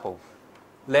example.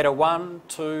 Letter 1,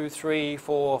 2, 3,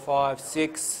 4, 5,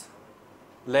 6,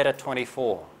 letter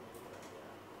 24.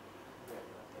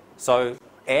 So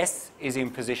S is in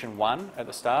position 1 at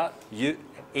the start. E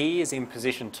is in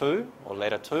position 2, or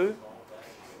letter 2.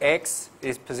 X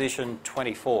is position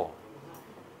 24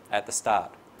 at the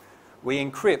start. We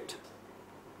encrypt,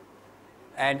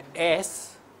 and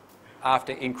S,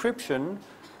 after encryption,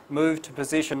 moved to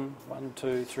position 1,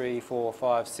 2, 3, 4,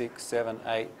 5, 6, 7,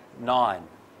 8, 9.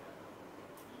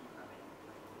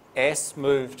 S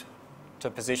moved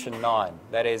to position 9.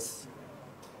 That is,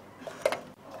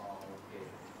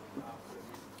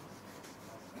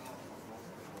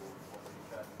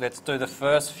 let's do the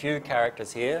first few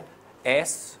characters here.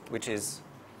 S, which is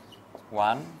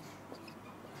 1.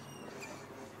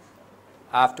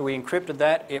 After we encrypted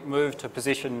that, it moved to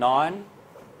position 9.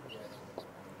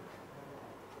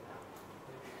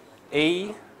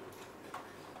 E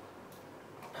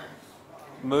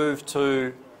moved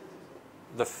to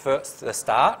the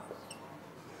start.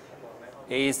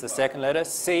 E is the second letter.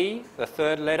 C, the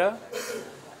third letter,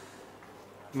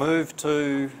 moved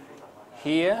to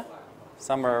here,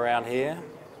 somewhere around here.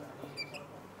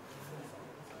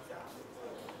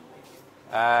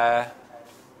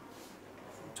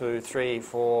 2, 3,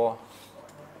 4,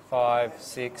 5,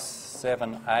 6,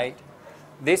 7, 8.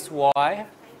 This Y,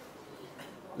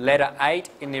 letter 8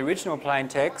 in the original plain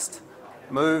text,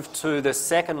 moved to the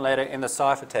second letter in the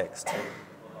ciphertext.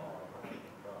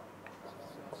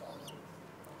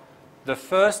 The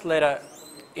first letter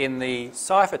in the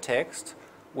ciphertext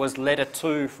was letter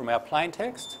 2 from our plain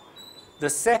text.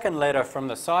 The second letter from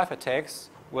the ciphertext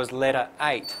was letter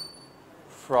 8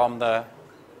 from the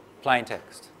plain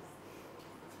text.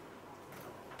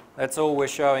 That's all we're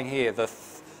showing here. The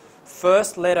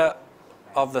first letter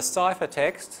of the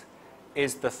ciphertext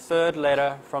is the third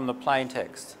letter from the plain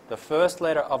text. The first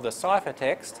letter of the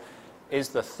ciphertext is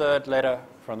the third letter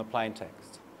from the plain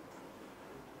text.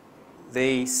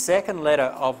 The second letter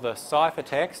of the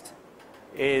ciphertext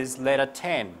is letter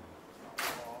 10.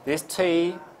 This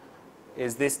T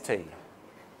is this T.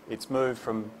 It's moved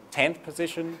from 10th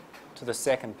position to the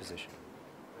second position,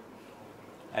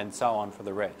 and so on for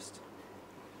the rest.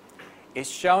 It's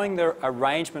showing the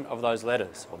arrangement of those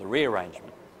letters, or the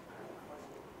rearrangement.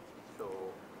 So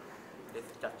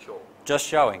it's just show. Just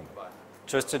showing. But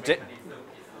Just to mechanism is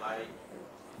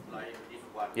like this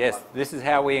one. yes, this is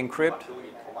how we encrypt. But do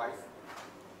it twice.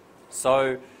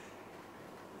 So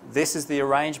this is the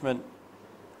arrangement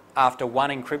after one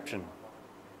encryption.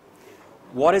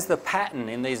 What is the pattern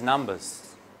in these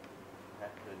numbers?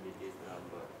 Pattern in this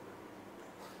number.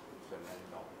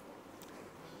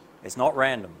 It's not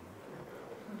random.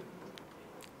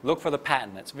 Look for the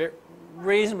pattern. It's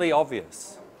reasonably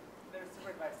obvious. They're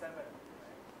separated by 7.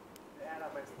 They add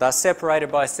up by 7. They're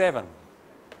separated by 7.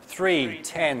 3,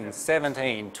 10,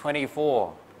 17,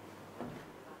 24.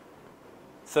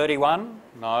 31?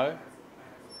 No.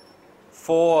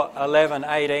 4, 11,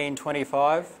 18,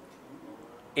 25.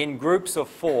 In groups of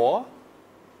 4.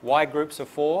 Why groups of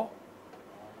 4?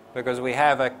 Because we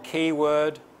have a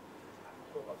keyword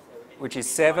which is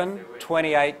 7,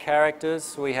 28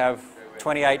 characters. We have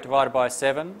 28 divided by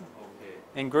 7.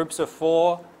 In groups of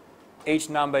 4, each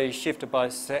number is shifted by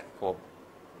 7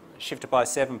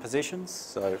 positions.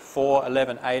 So 4,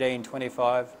 11, 18,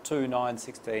 25, 2, 9,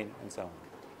 16, and so on.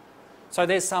 So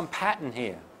there's some pattern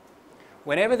here.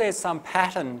 whenever there's some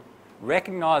pattern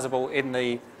recognizable in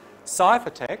the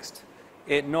ciphertext,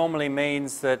 it normally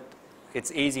means that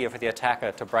it's easier for the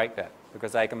attacker to break that,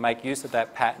 because they can make use of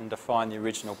that pattern to find the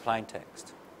original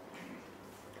plaintext.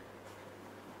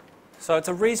 So it's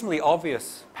a reasonably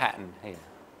obvious pattern here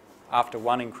after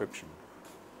one encryption.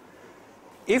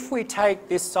 If we take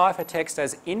this ciphertext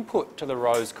as input to the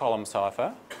rows column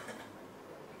cipher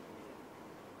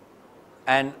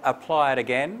and apply it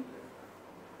again,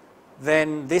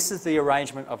 then this is the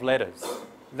arrangement of letters.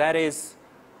 That is,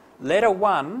 letter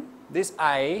 1, this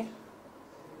A,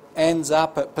 ends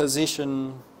up at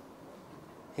position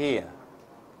here,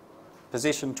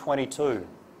 position 22,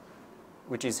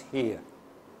 which is here.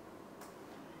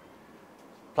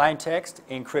 Plain text,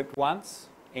 encrypt once,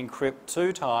 encrypt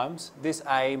 2 times, this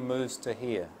A moves to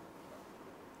here.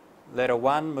 Letter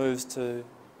 1 moves to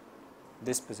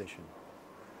this position.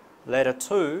 Letter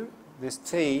 2, this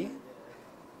T,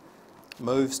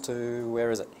 moves to,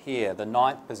 where is it? Here, the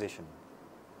 9th position.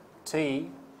 T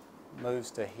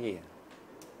moves to here.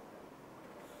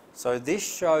 So this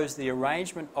shows the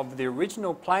arrangement of the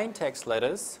original plain text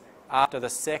letters after the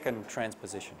second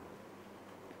transposition.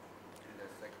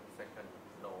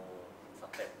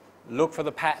 Look for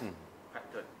the pattern.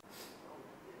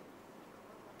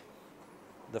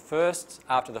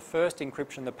 After the first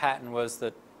encryption, the pattern was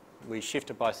that we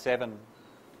shifted by 7.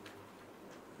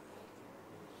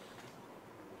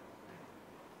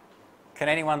 Can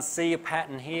anyone see a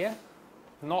pattern here?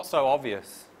 Not so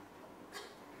obvious.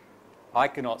 I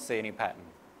cannot see any pattern.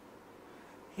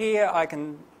 Here I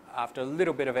can, after a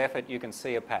little bit of effort, you can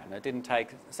see a pattern. It didn't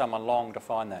take someone long to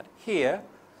find that. Here,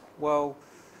 well,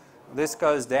 this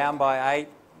goes down by 8,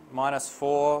 minus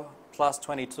 4, plus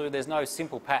 22. There's no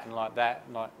simple pattern like that,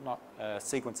 not a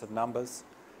sequence of numbers.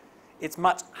 It's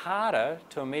much harder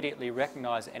to immediately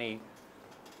recognize any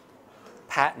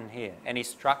pattern here, any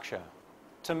structure.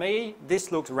 To me,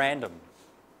 this looks random,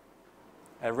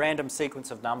 a random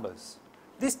sequence of numbers.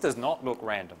 This does not look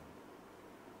random.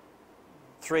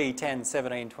 3, 10,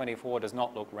 17, 24 does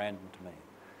not look random to me.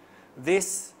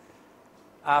 This,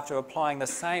 after applying the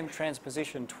same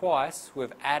transposition twice,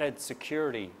 we've added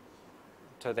security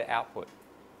to the output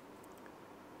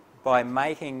by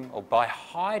making or by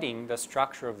hiding the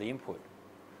structure of the input.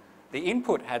 The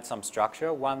input had some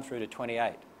structure, 1 through to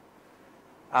 28.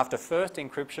 After first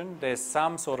encryption, there's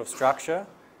some sort of structure.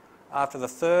 After the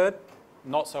third,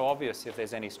 not so obvious if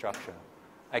there's any structure.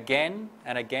 Again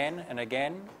and again and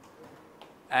again,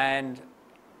 and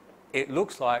it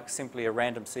looks like simply a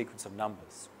random sequence of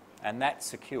numbers, and that's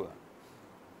secure.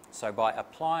 So by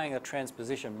applying a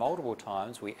transposition multiple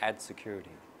times, we add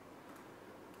security.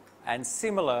 And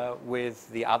similar with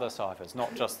the other ciphers,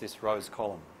 not just this rows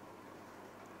column.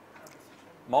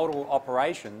 Multiple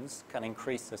operations can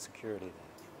increase the security there.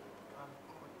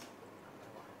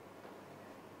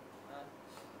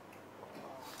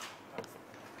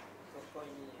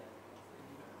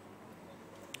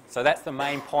 So that's the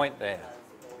main point there.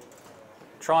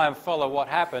 Try and follow what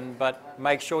happened, but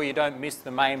make sure you don't miss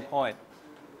the main point.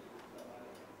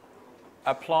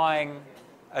 Applying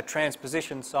a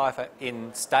transposition cipher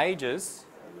in stages,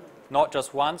 not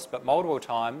just once but multiple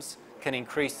times, can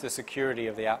increase the security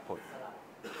of the output.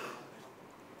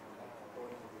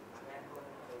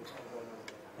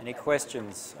 Any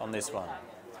questions on this one?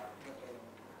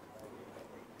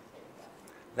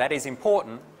 That is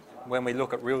important when we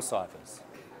look at real ciphers.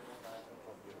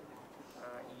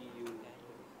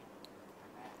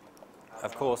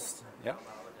 Of course, yeah.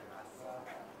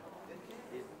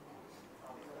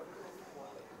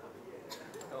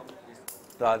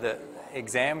 The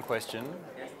exam question. Is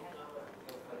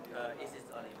it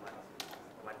only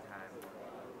one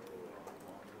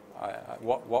time?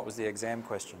 What was the exam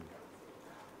question?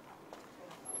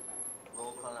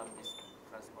 Row column is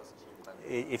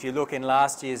transposition. If you look in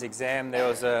last year's exam, there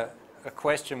was a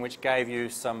question which gave you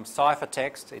some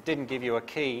ciphertext. It didn't give you a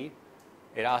key.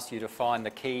 It asked you to find the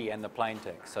key and the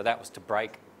plaintext. So that was to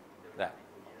break that.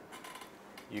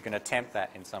 You can attempt that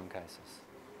in some cases.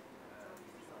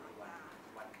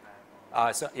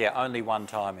 So, yeah, only one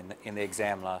time in the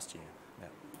exam last year. Yeah.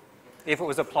 If it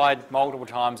was applied multiple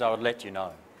times, I would let you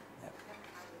know.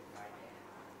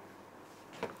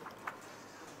 Yeah.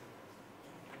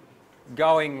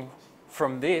 Going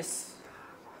from this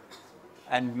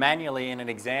and manually in an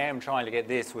exam trying to get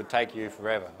this would take you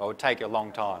forever, or would take you a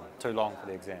long time, too long for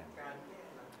the exam.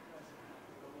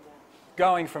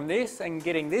 Going from this and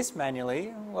getting this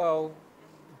manually, well,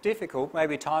 difficult,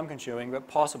 maybe time consuming, but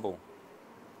possible.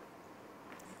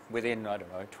 Within, I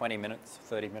don't know, 20 minutes,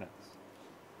 30 minutes.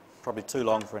 Probably too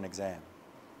long for an exam.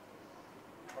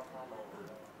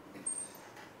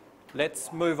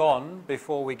 let's move on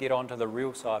before we get on to the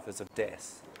real ciphers of Des.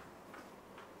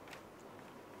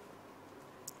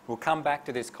 We'll come back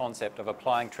to this concept of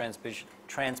applying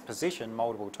transposition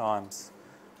multiple times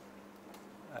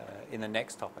in the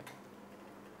next topic.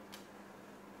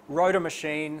 Rotor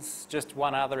machines, just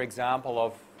one other example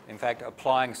of, in fact,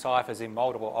 applying ciphers in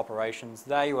multiple operations.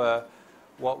 They were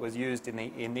what was used in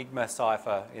the Enigma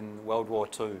cipher in World War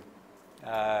II.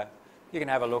 You can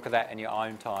have a look at that in your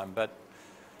own time, but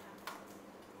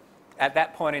at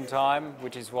that point in time,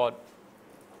 which is what,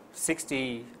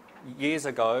 60 years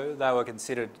ago, they were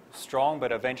considered strong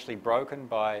but eventually broken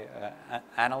by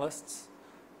analysts.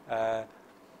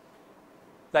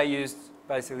 They used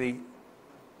basically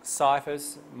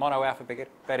ciphers,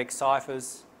 monoalphabetic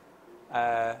ciphers,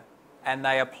 and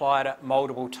they applied it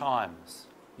multiple times.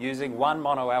 Using one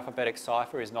monoalphabetic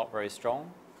cipher is not very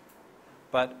strong,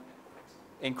 but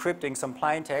encrypting some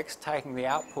plain text, taking the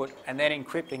output and then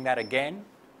encrypting that again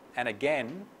and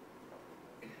again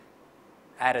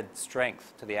added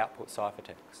strength to the output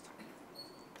ciphertext.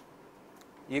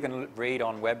 You can read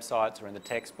on websites or in the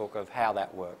textbook of how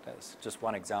that worked. That's just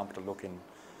one example to look in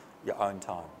your own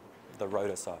time, the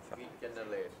rotor cipher. We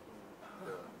generate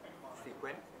the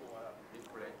sequence.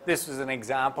 This is an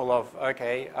example of,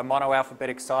 okay, a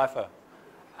monoalphabetic cipher.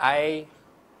 A,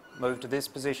 move to this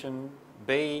position.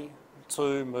 B,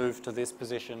 2, move to this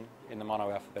position in the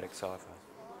monoalphabetic cipher.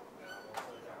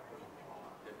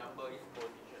 The number is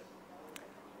position.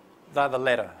 They're the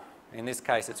letter. In this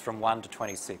case, it's from 1 to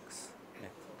 26. Yeah.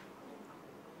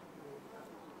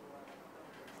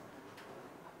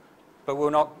 But we'll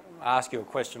not ask you a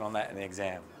question on that in the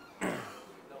exam.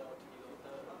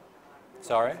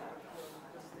 Sorry?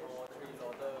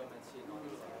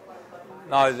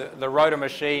 No, the rotor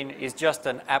machine is just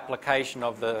an application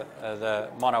of the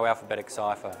monoalphabetic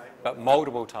cipher, but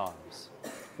multiple times.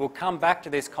 We'll come back to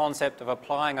this concept of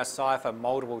applying a cipher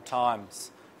multiple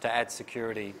times to add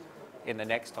security in the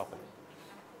next topic.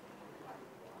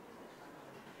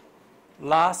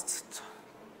 Last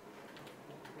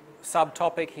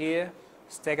subtopic here,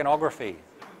 steganography.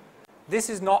 This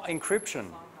is not encryption.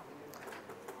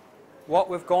 What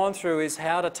we've gone through is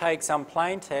how to take some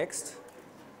plain text,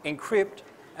 encrypt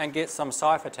and get some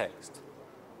ciphertext.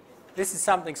 This is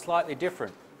something slightly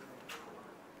different.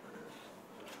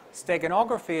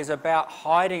 Steganography is about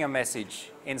hiding a message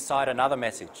inside another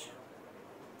message.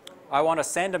 I want to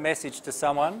send a message to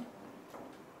someone.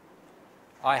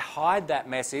 I hide that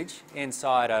message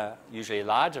inside a usually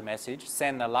larger message,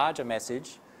 send the larger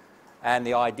message, and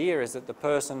the idea is that the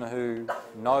person who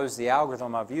knows the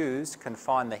algorithm I've used can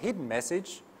find the hidden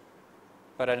message,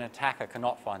 but an attacker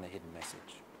cannot find the hidden message.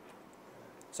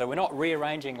 So we're not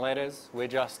rearranging letters, we're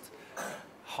just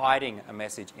hiding a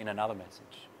message in another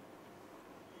message.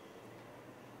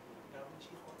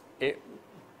 It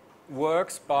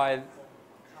works by,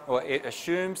 or it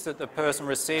assumes that the person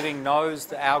receiving knows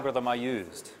the algorithm I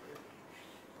used.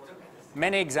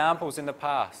 Many examples in the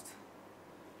past.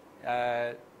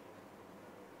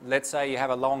 Let's say you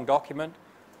have a long document,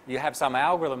 you have some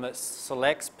algorithm that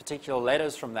selects particular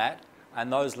letters from that,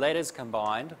 and those letters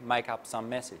combined make up some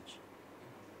message.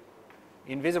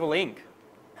 Invisible ink,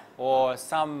 or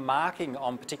some marking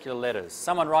on particular letters.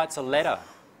 Someone writes a letter,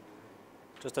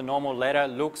 just a normal letter,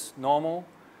 looks normal,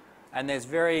 and there's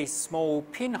very small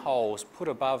pinholes put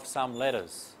above some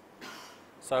letters.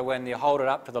 So when you hold it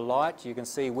up to the light, you can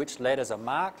see which letters are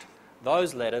marked.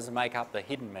 Those letters make up the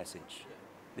hidden message.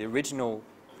 The original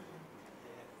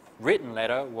written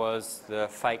letter was the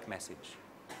fake message.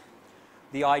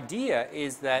 The idea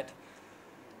is that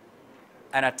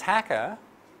an attacker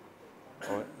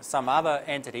or some other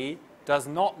entity does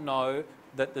not know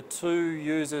that the two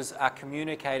users are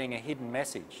communicating a hidden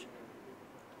message.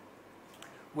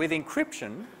 With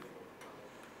encryption,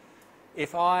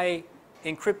 if I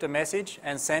encrypt a message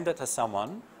and send it to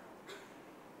someone,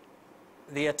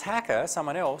 the attacker,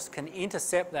 someone else, can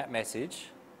intercept that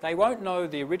message. They won't know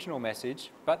the original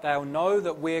message, but they'll know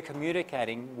that we're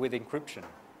communicating with encryption.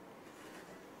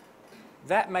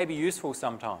 That may be useful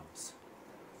sometimes.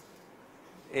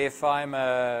 If I'm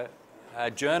a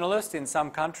journalist in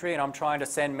some country and I'm trying to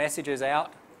send messages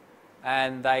out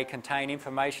and they contain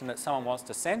information that someone wants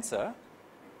to censor,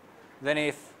 then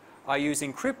if I use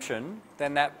encryption,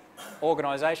 then that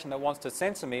organisation that wants to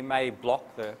censor me may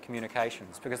block the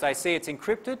communications because they see it's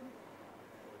encrypted.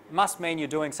 Must mean you're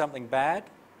doing something bad.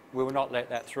 We will not let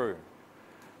that through.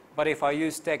 But if I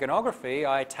use steganography,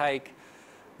 I take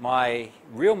my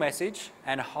real message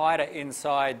and hide it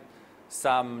inside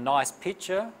some nice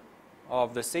picture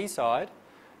of the seaside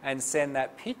and send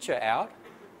that picture out,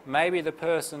 maybe the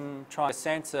person trying to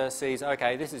censor sees,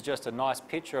 okay, this is just a nice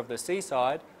picture of the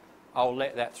seaside, I'll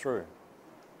let that through.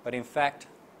 But in fact,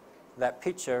 that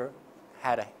picture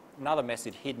had another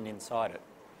message hidden inside it.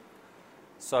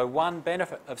 So one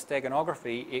benefit of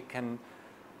steganography, it can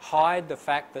hide the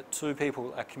fact that two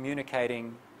people are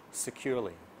communicating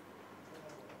securely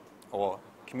or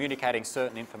communicating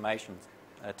certain information,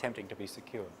 attempting to be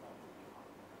secure.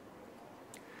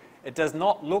 It does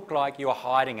not look like you're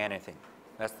hiding anything.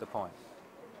 That's the point.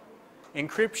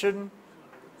 Encryption,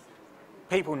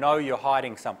 people know you're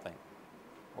hiding something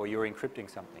or you're encrypting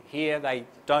something. Here, they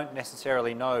don't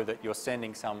necessarily know that you're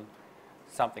sending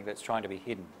something that's trying to be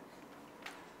hidden.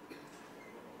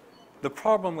 The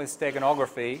problem with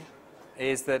steganography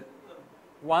is that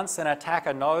once an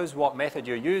attacker knows what method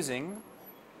you're using,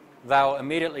 they'll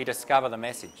immediately discover the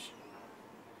message.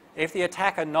 If the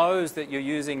attacker knows that you're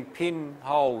using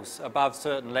pinholes above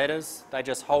certain letters, they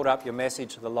just hold up your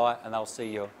message to the light and they'll see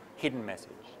your hidden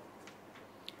message.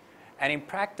 And in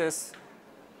practice,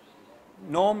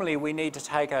 normally we need to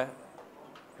take a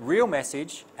real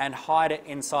message and hide it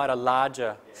inside a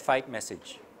larger fake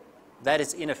message. That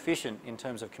is inefficient in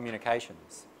terms of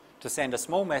communications. To send a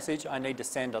small message, I need to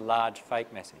send a large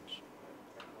fake message.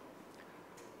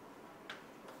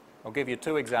 I'll give you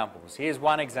two examples. Here's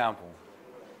one example.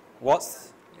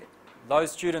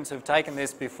 Those students who've taken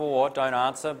this before don't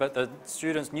answer, but the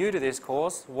students new to this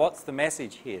course, what's the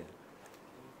message here?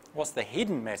 What's the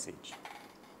hidden message?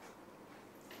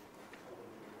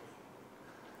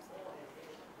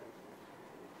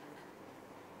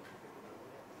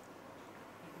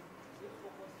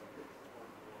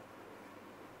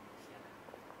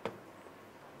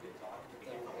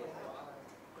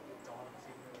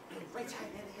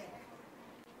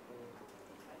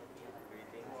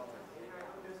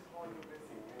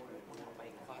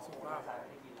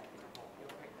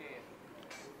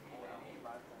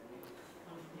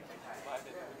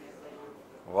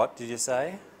 What did you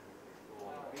say?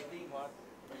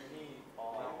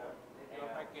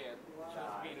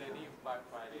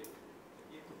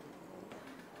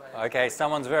 Okay,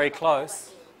 someone's very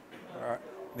close.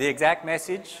 The exact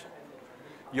message: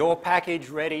 your package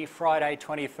ready Friday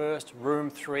 21st, room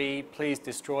 3, please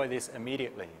destroy this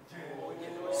immediately.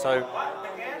 So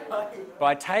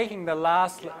by taking the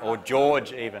last, or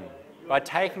George even, by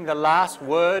taking the last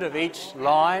word of each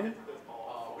line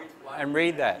and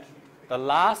read that. The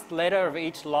last letter of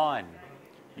each line.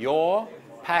 Your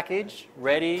package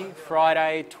ready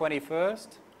Friday 21st,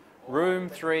 room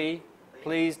 3,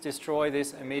 please destroy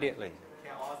this immediately.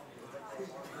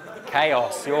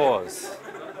 Chaos, yours.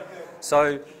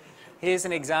 So here's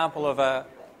an example of a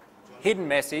hidden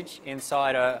message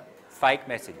inside a fake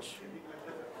message.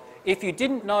 If you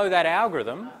didn't know that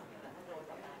algorithm,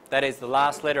 that is the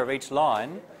last letter of each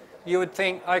line, you would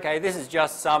think, okay, this is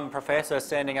just some professor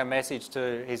sending a message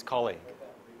to his colleague.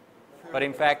 But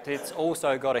in fact, it's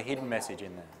also got a hidden message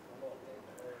in there.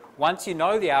 Once you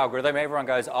know the algorithm, everyone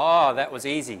goes, oh, that was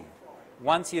easy.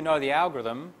 Once you know the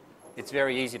algorithm, it's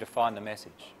very easy to find the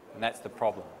message. And that's the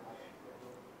problem.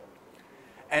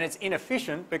 And it's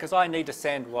inefficient because I need to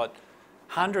send,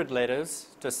 100 letters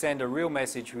to send a real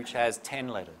message which has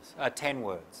 10 words,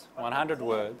 100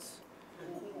 words.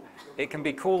 It can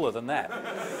be cooler than that.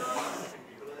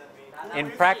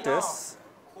 In practice,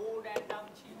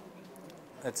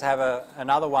 let's have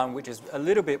another one which is a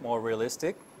little bit more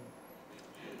realistic.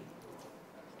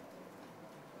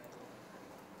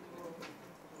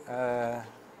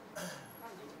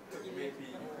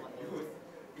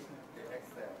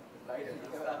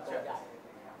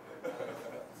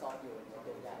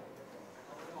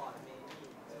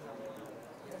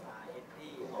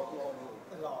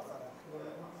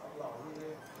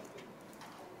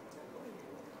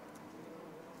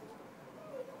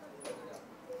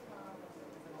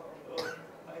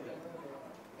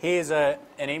 Here's an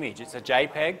image. It's a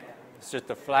JPEG. It's just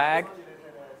a flag.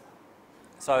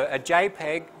 So a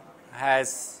JPEG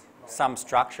has some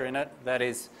structure in it. That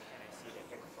is,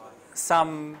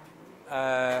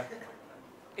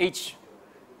 each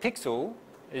pixel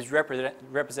is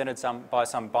represented by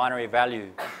some binary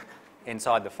value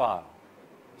inside the file.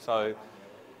 So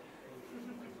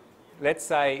let's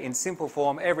say in simple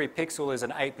form, every pixel is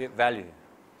an 8-bit value.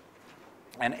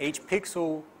 And each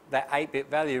pixel, that 8-bit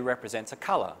value represents a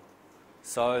colour.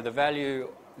 So the value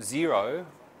 0,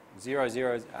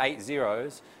 8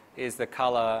 zeros, is the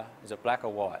colour, is it black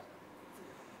or white?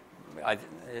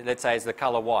 Let's say it's the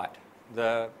colour white.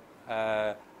 The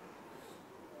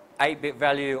 8-bit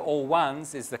value, all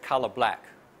ones, is the colour black.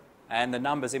 And the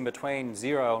numbers in between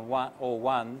 0 and 1, all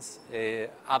ones, are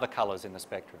other colours in the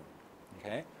spectrum.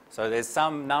 Okay? So there's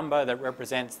some number that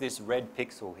represents this red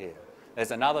pixel here.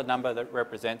 There's another number that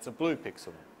represents a blue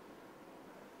pixel.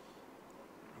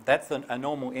 That's a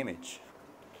normal image.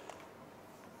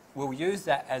 We'll use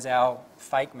that as our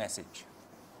fake message.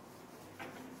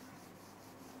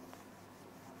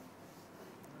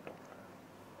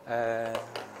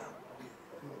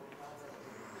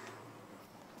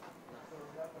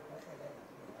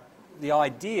 The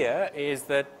idea is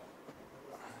that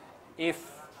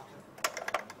if,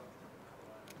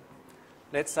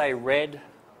 let's say, red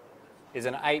is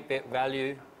an 8-bit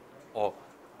value, or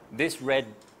this red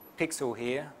pixel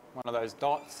here, one of those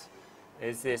dots,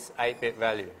 is this 8-bit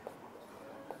value.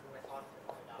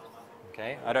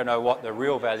 Okay, I don't know what the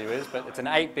real value is, but it's an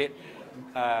 8-bit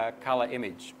color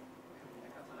image.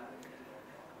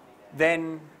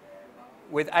 Then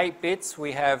with 8 bits,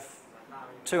 we have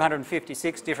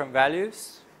 256 different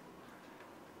values.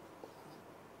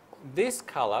 This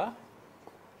color,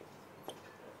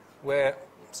 where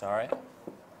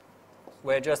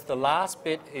just the last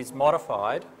bit is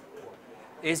modified,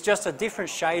 is just a different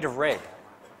shade of red.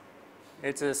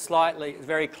 It's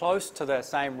very close to the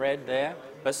same red there,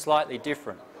 but slightly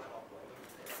different.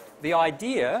 The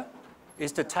idea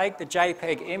is to take the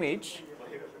JPEG image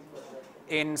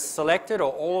in selected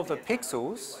or all of the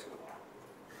pixels,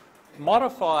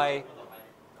 modify,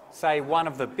 say, one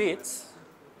of the bits,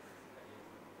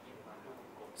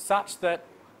 such that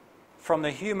from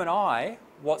the human eye,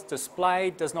 what's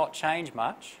displayed does not change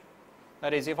much.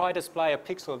 That is, if I display a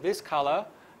pixel of this colour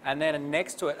and then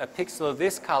next to it a pixel of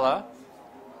this colour,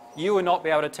 you will not be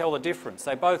able to tell the difference.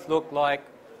 They both look like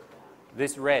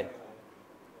this red.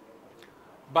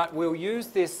 But we'll use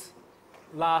this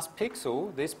last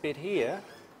pixel, this bit here,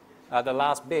 the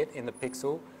last bit in the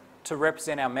pixel, to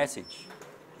represent our message.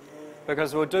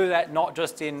 Because we'll do that not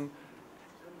just in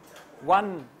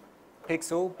one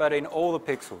pixel, but in all the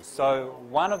pixels. So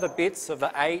one of the bits of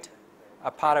the 8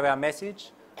 are part of our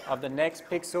message. Of the next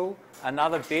pixel,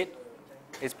 another bit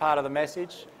is part of the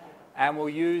message. And we'll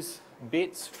use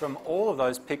bits from all of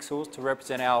those pixels to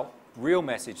represent our real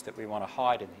message that we want to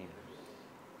hide in here.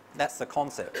 That's the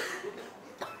concept.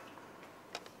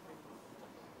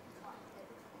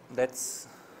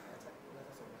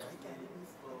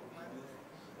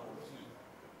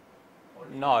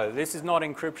 No, this is not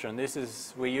encryption.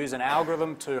 We use an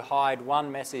algorithm to hide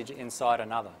one message inside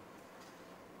another.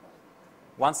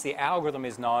 Once the algorithm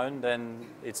is known, then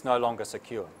it's no longer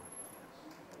secure.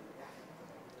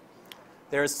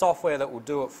 There is software that will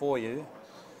do it for you.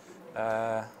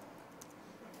 I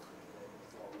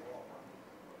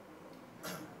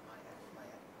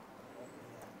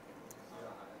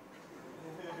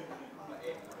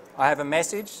have a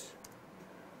message.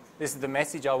 This is the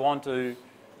message I want to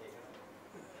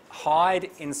hide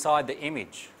inside the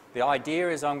image. The idea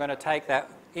is I'm going to take that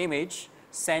image,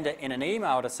 send it in an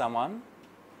email to someone.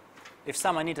 If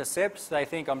someone intercepts, they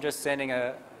think I'm just sending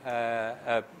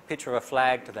a picture of a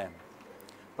flag to them.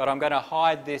 But I'm going to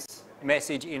hide this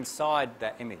message inside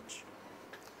that image.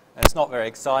 And it's not very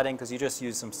exciting because you just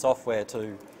use some software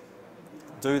to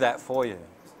do that for you.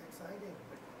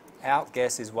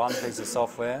 Outguess is one piece of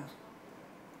software.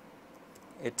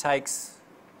 It takes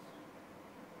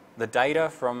the data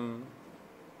from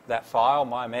that file,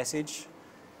 my message,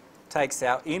 takes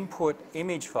our input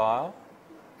image file,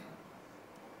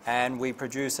 and we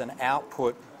produce an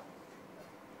output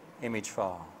image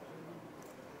file,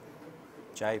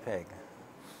 JPEG.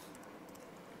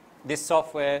 This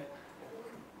software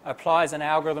applies an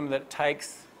algorithm that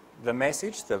takes the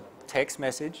message, the text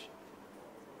message,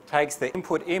 takes the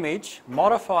input image,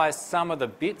 modifies some of the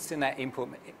bits in that input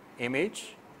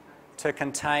image to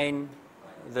contain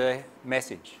the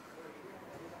message,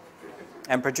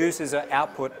 and produces an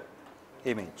output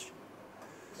image.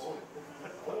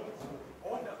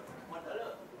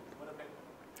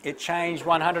 It changed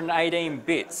 118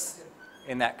 bits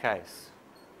in that case.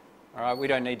 All right, we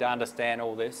don't need to understand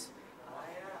all this.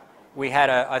 We had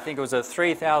I think it was a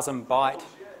 3,000 byte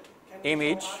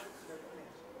image.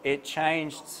 It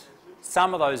changed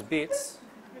some of those bits.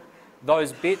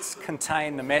 Those bits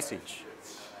contain the message.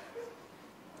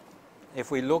 If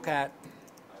we look at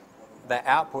the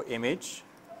output image,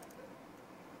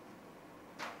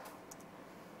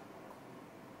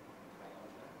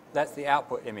 that's the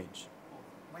output image.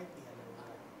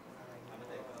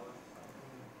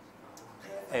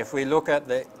 If we look at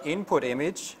the input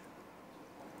image,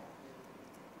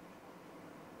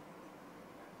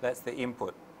 that's the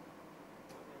input.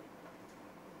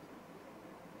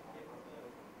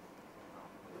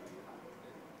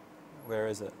 Where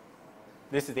is it?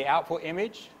 This is the output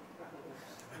image.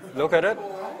 Look at it.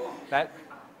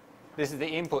 This is the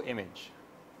input image.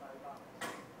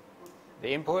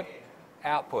 The input,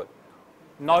 output.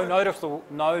 No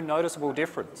noticeable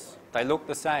difference. They look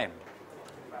the same.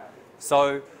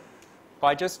 So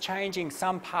by just changing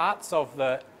some parts of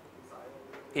the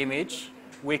image,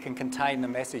 we can contain the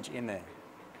message in there.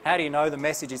 How do you know the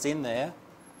message is in there?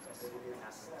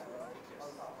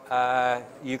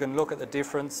 You can look at the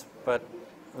difference, but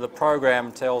the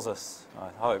program tells us, I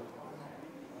hope.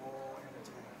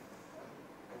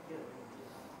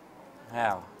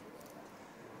 How?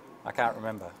 I can't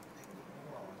remember.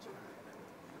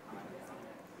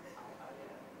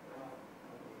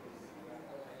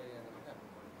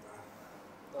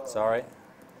 Sorry.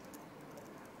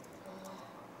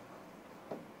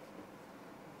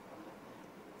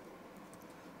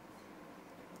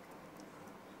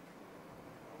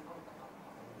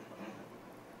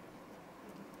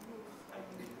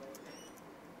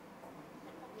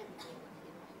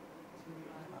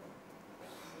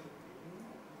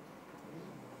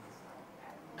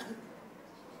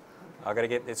 I've got to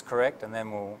get this correct and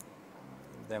then we'll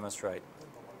demonstrate.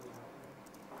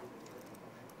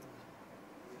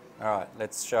 All right,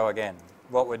 let's show again.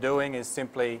 What we're doing is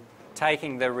simply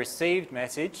taking the received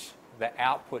message, the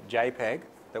output JPEG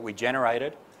that we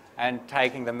generated, and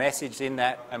taking the message in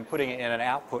that and putting it in an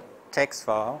output text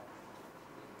file.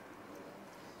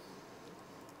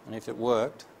 And if it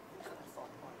worked,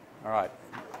 all right,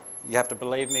 you have to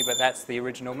believe me, but that's the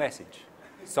original message.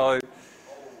 So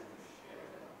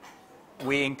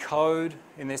we encode,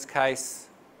 in this case,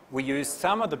 we use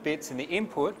some of the bits in the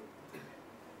input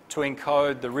to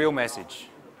encode the real message.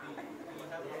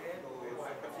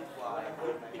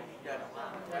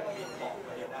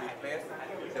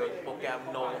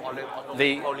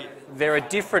 There are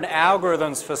different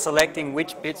algorithms for selecting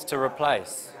which bits to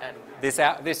replace.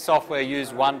 This software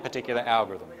used one particular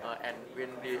algorithm. And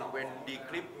when the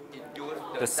clip is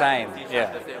used, the same,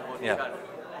 yeah.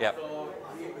 Yeah.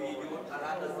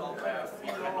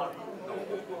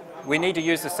 We need to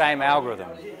use the same algorithm.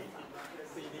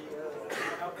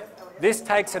 This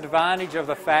takes advantage of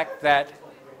the fact that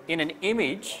in an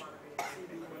image,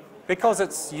 because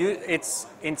it's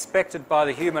inspected by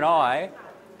the human eye,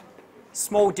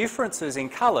 small differences in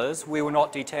colours we will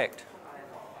not detect.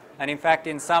 And in fact,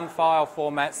 in some file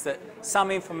formats, that some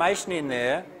information in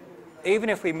there, even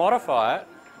if we modify it,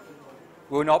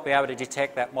 we will not be able to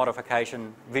detect that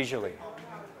modification visually.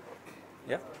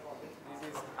 Yeah?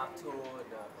 This is up to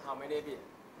how many bits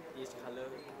each color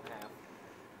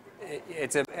have?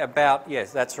 It's about,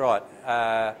 yes, that's right.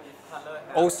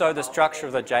 Also the structure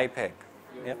of the JPEG.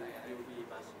 Yep.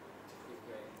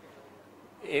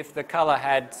 If the colour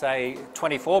had, say,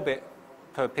 24-bit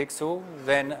per pixel,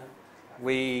 then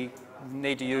we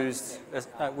need to use,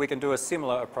 we can do a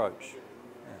similar approach. Yeah.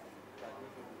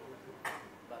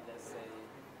 But let's say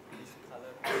each color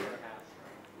have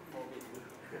 4 bits.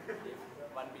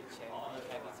 If 1 bit change, you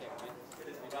can detect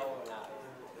it without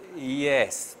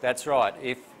Yes, that's right.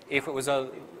 If it was a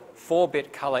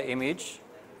 4-bit colour image,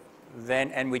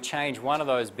 then and we change one of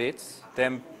those bits,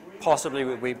 then possibly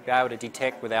we'd be able to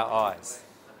detect with our eyes.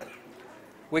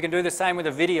 We can do the same with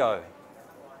a video.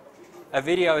 A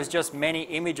video is just many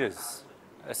images,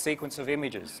 a sequence of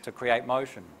images to create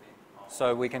motion.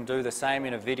 So we can do the same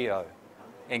in a video.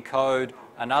 Encode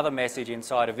another message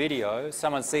inside a video.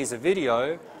 Someone sees a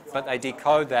video, but they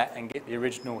decode that and get the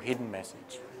original hidden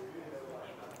message.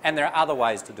 And there are other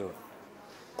ways to do it.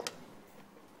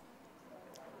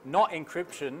 Not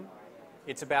encryption,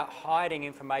 it's about hiding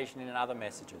information in other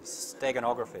messages,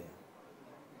 steganography.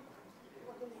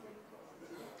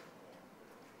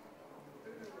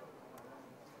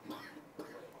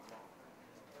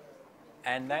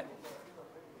 And that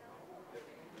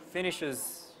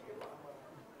finishes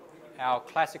our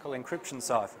classical encryption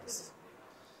ciphers.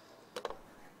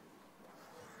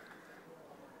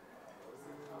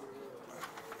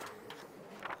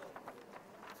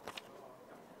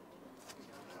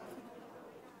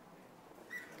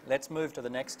 Let's move to the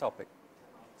next topic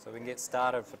so we can get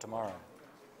started for tomorrow.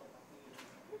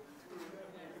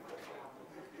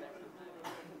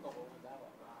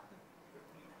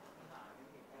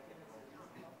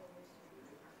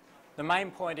 The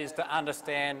main point is to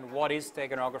understand what is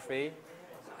steganography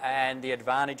and the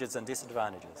advantages and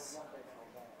disadvantages.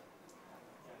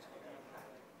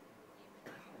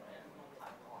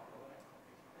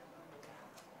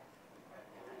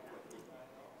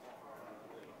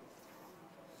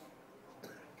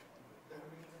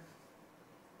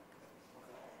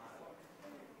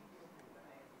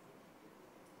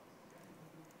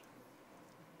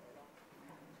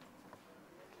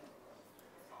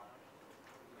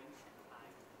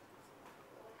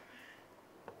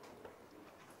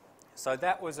 So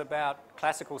that was about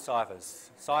classical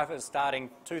ciphers. Ciphers starting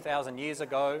 2,000 years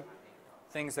ago,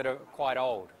 things that are quite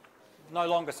old, no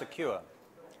longer secure.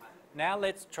 Now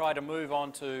let's try to move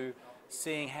on to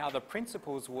seeing how the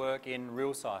principles work in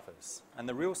real ciphers. And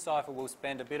the real cipher we'll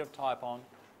spend a bit of time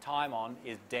on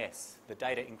is DES, the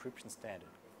Data Encryption Standard.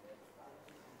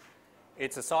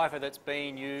 It's a cipher that's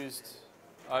been used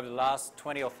over the last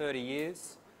 20 or 30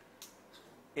 years.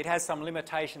 It has some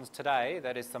limitations today,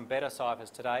 that is some better ciphers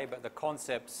today, but the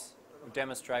concepts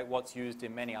demonstrate what's used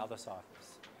in many other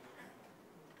ciphers.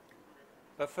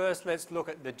 But first, let's look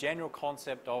at the general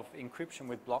concept of encryption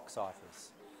with block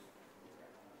ciphers,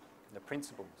 the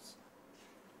principles.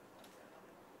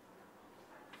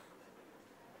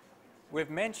 We've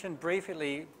mentioned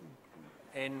briefly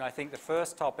in, I think, the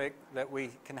first topic that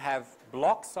we can have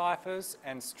block ciphers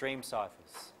and stream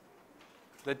ciphers.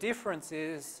 The difference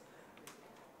is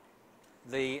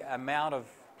the amount of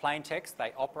plain text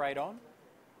they operate on,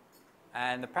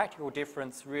 and the practical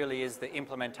difference really is the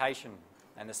implementation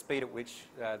and the speed at which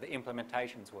the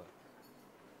implementations work.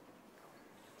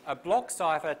 A block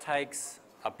cipher takes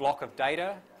a block of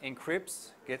data, encrypts,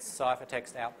 gets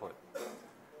ciphertext output.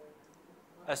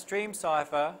 A stream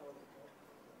cipher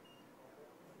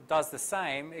does the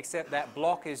same, except that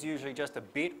block is usually just a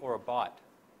bit or a byte.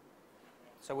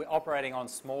 So we're operating on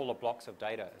smaller blocks of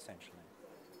data, essentially.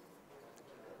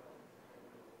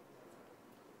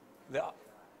 The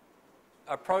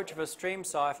approach of a stream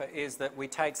cipher is that we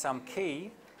take some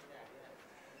key,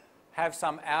 have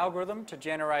some algorithm to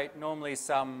generate normally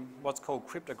some what's called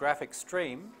cryptographic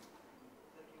stream.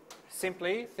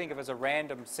 Simply think of it as a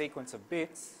random sequence of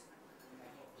bits.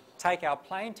 Take our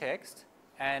plain text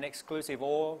and exclusive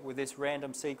OR with this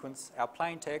random sequence, our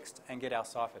plain text, and get our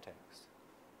ciphertext.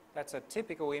 That's a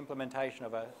typical implementation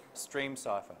of a stream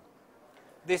cipher.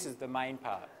 This is the main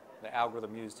part, the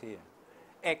algorithm used here.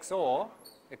 XOR,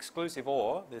 exclusive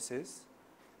OR, this is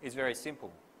very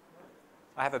simple.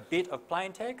 I have a bit of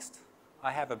plain text, I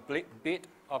have a bit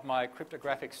of my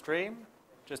cryptographic stream,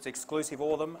 just exclusive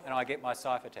OR them, and I get my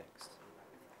ciphertext.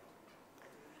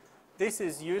 This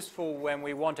is useful when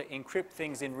we want to encrypt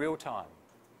things in real time.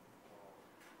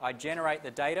 I generate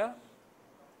the data,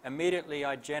 immediately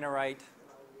I generate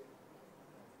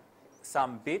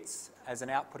some bits as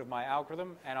an output of my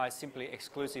algorithm, and I simply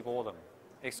exclusive OR them.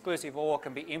 Exclusive OR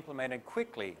can be implemented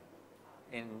quickly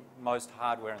in most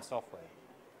hardware and software.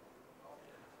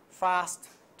 Fast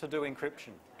to do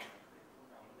encryption.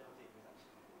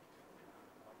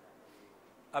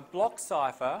 A block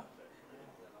cipher,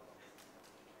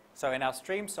 so in our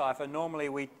stream cipher, normally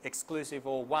we exclusive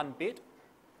OR one bit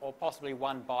or possibly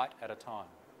one byte at a time.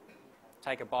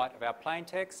 Take a byte of our plain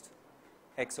text,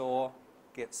 XOR,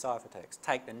 get ciphertext.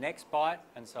 Take the next byte,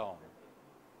 and so on.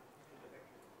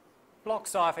 Block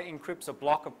cipher encrypts a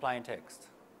block of plain text,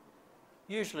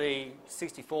 usually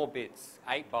 64 bits,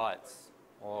 8 bytes,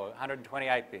 or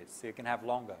 128 bits, so you can have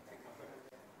longer.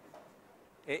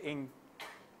 It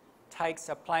takes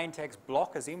a plain text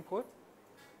block as input,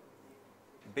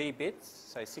 B bits,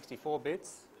 say 64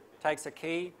 bits, takes a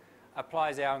key,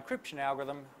 applies our encryption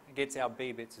algorithm, and gets our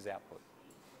B bits as output.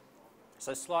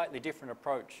 So slightly different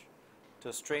approach to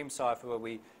a stream cipher where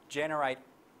we generate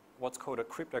what's called a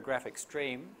cryptographic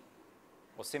stream,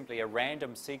 or simply a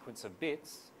random sequence of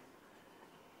bits,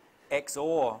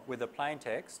 XOR with the plain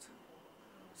text.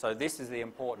 So this is the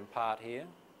important part here.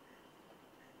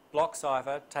 Block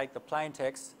cipher, take the plain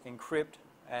text, encrypt,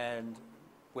 and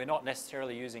we're not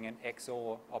necessarily using an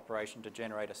XOR operation to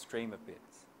generate a stream of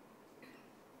bits.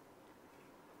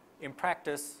 In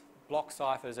practice, block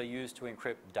ciphers are used to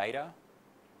encrypt data,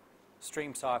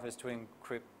 stream ciphers to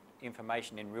encrypt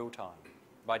information in real time.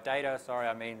 By data, sorry,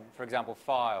 I mean, for example,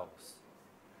 files,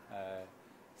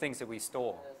 things that we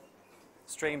store.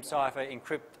 Stream cipher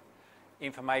encrypt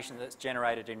information that's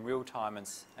generated in real time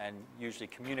and usually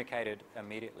communicated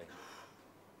immediately.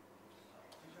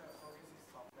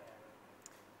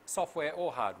 Software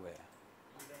or hardware?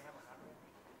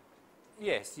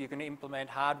 Yes, you can implement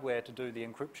hardware to do the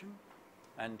encryption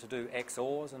and to do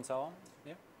XORs and so on.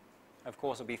 Yeah. Of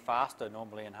course, it'll be faster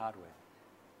normally in hardware.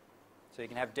 So you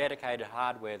can have dedicated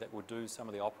hardware that will do some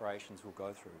of the operations we'll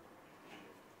go through.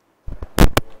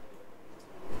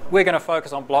 We're going to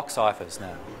focus on block ciphers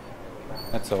now.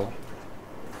 That's all.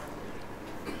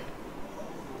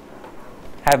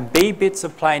 Have B bits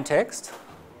of plain text,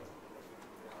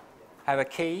 have a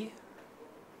key,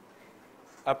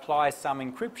 apply some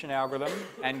encryption algorithm,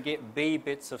 and get B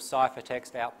bits of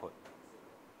ciphertext output.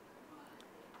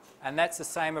 And that's the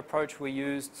same approach we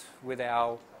used with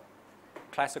our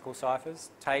classical ciphers.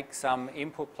 Take some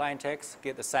input plain text,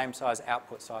 get the same size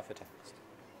output ciphertext.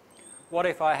 What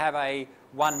if I have a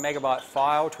 1 megabyte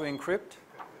file to encrypt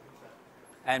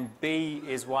and B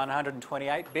is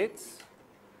 128 bits?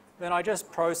 Then I just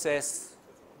process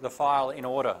the file in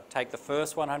order. Take the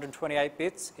first 128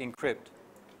 bits, encrypt.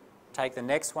 Take the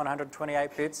next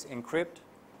 128 bits, encrypt.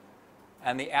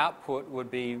 And the output would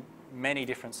be many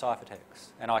different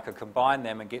ciphertexts. And I could combine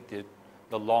them and get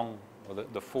the long or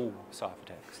the full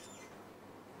ciphertext.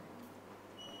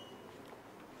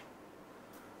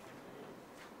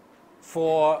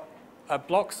 For a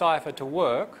block cipher to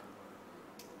work,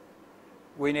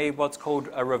 we need what's called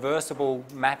a reversible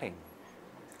mapping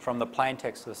from the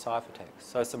plaintext to the ciphertext.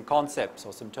 So some concepts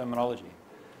or some terminology.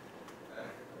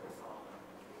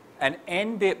 An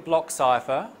n-bit block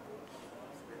cipher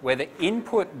where the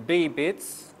input B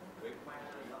bits,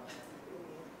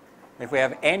 if we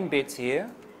have n bits here,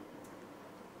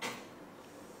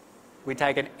 we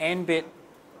take an n-bit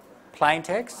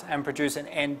plaintext and produce an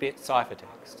n-bit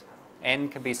ciphertext. N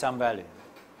can be some value.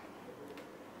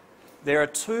 There are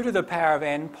 2 to the power of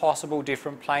n possible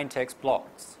different plaintext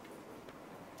blocks.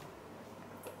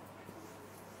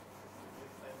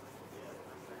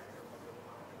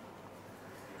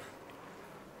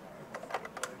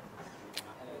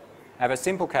 I have a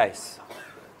simple case.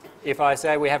 If I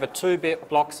say we have a 2-bit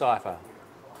block cipher,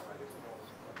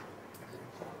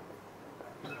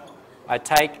 I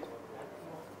take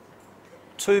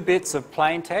 2 bits of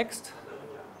plain text,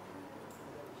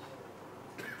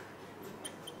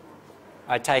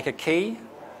 I take a key,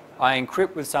 I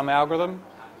encrypt with some algorithm,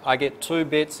 I get 2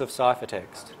 bits of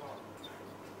ciphertext.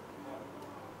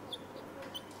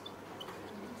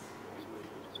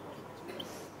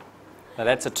 Now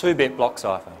that's a 2-bit block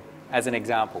cipher, as an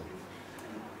example.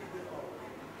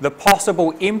 The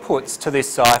possible inputs to this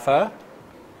cipher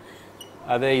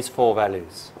are these 4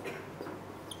 values.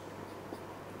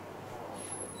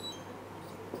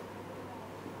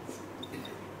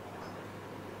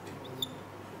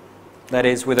 That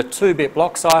is, with a 2-bit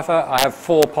block cipher, I have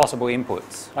 4 possible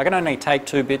inputs. I can only take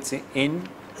 2 bits in,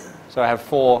 so I have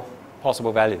 4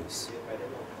 possible values.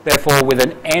 Therefore, with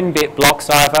an n-bit block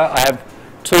cipher, I have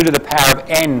 2 to the power of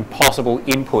n possible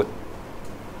input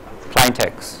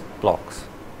plaintext blocks.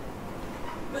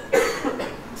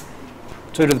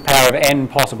 2 to the power of n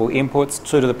possible inputs,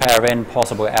 2 to the power of n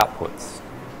possible outputs.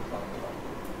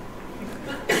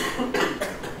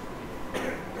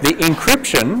 The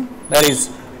encryption, that is,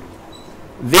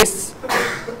 this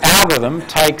algorithm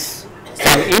takes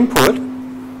some input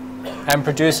and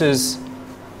produces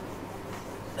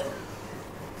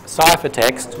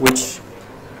ciphertext which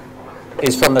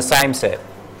is from the same set.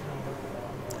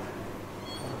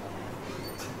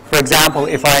 For example,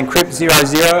 if I encrypt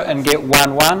 00 and get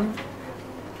 11,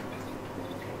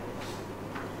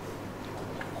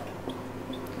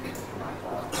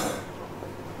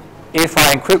 if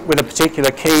I encrypt with a particular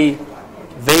key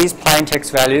these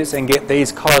plaintext values and get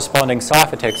these corresponding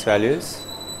ciphertext values,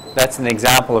 that's an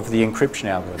example of the encryption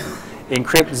algorithm.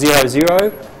 Encrypt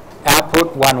 00,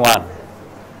 output 11.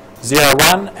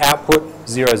 01, output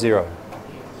 00,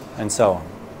 and so on.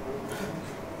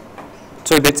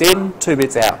 2 bits in, 2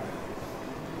 bits out.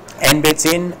 N bits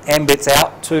in, n bits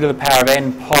out, 2 to the power of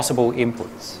n possible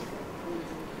inputs.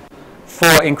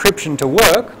 For encryption to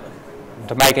work,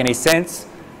 to make any sense,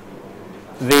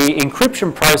 the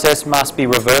encryption process must be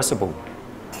reversible.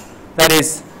 That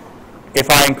is, if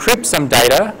I encrypt some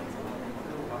data,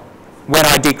 when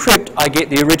I decrypt, I get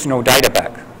the original data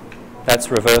back. That's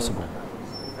reversible.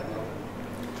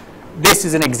 This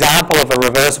is an example of a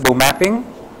reversible mapping.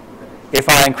 If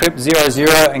I encrypt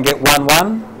 00 and get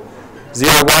 11,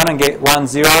 01 and get 10,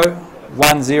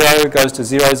 10 goes to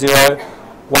 00,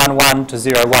 11 to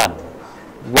 01.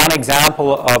 One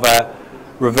example of a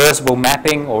reversible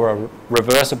mapping or a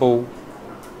reversible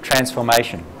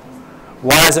transformation.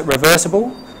 Why is it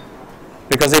reversible?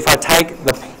 Because if I take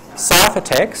the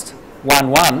ciphertext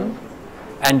 11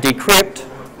 and decrypt,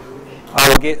 I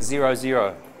will get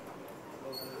 00.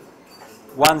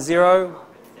 10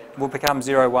 will become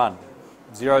 01.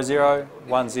 00,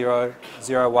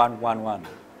 10, 01, 11.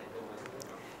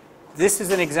 This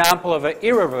is an example of an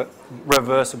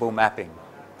irreversible mapping.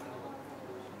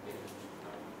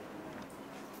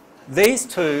 These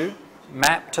two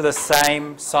map to the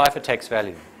same ciphertext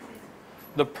value.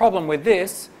 The problem with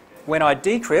this, when I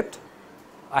decrypt,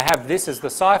 I have this as the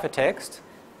ciphertext.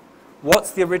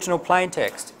 What's the original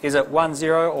plaintext? Is it 10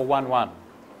 or 11?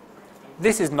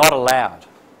 This is not allowed.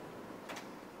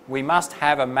 We must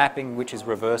have a mapping which is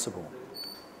reversible.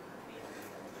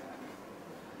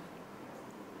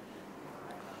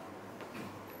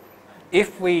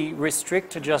 If we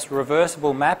restrict to just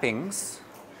reversible mappings,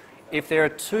 if there are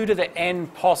 2 to the n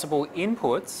possible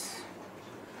inputs,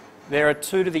 there are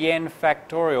 2 to the n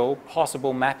factorial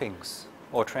possible mappings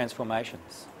or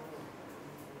transformations.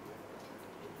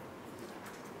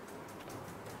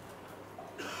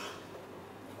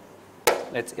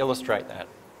 Let's illustrate that.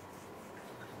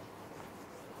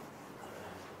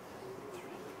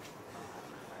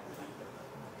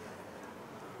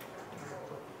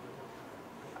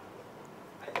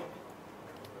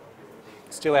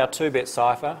 Still our 2-bit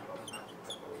cipher.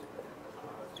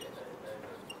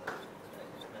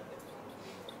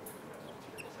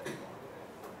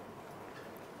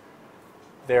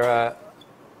 There are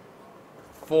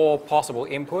 4 possible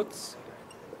inputs.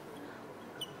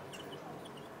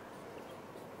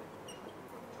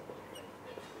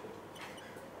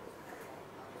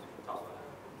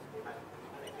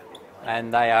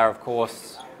 And they are, of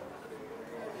course,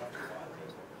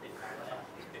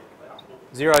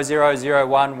 0, 0, 0,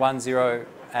 1, 1, 0,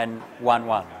 and 1,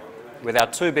 1 with our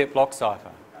 2-bit block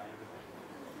cipher.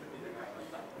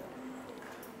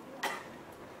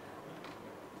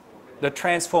 The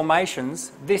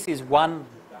transformations, this is one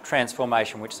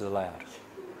transformation which is allowed.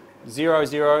 0,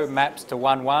 0 maps to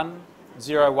 1, 1,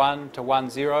 0, 1 to 1,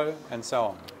 0, and so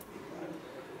on.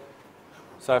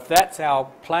 So if that's our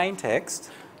plain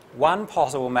text, one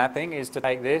possible mapping is to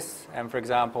take this and, for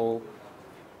example,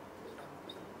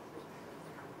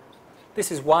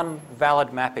 this is one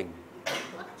valid mapping.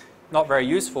 Not very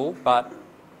useful, but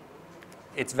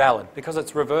it's valid because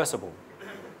it's reversible.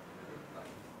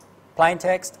 Plain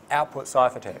text, output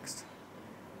ciphertext.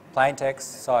 Plain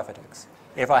text, ciphertext.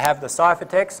 If I have the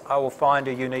ciphertext, I will find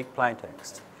a unique plain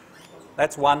text.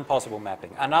 That's one possible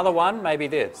mapping. Another one may be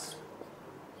this.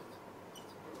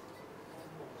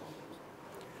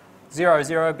 0,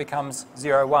 0 becomes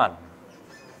 0, 1.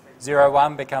 0,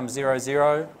 1 becomes 0,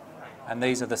 0, and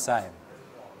these are the same.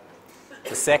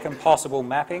 The second possible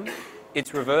mapping,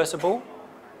 it's reversible,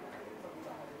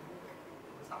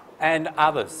 and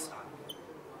others.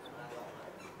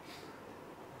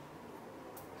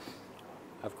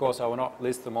 Of course, I will not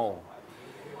list them all.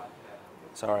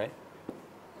 Sorry,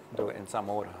 do it in some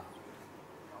order.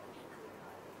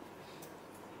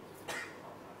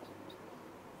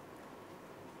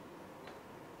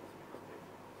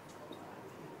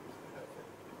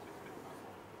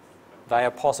 They are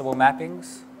possible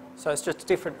mappings. So it's just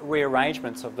different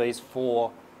rearrangements of these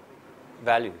 4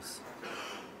 values.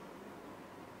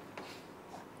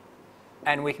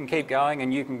 And we can keep going,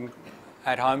 and you can,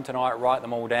 at home tonight, write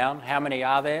them all down. How many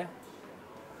are there?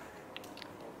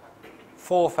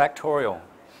 4 factorial,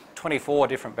 24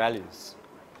 different values,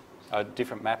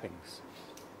 different mappings.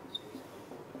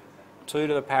 2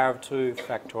 to the power of 2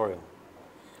 factorial.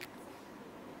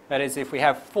 That is, if we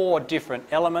have 4 different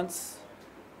elements,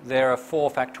 there are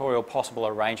 4 factorial possible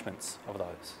arrangements of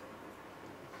those.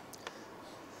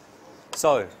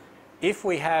 So, if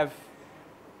we have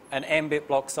an n-bit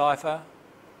block cipher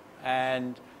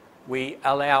and we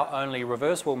allow only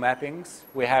reversible mappings,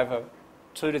 we have a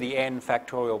 2 to the n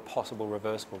factorial possible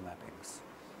reversible mappings.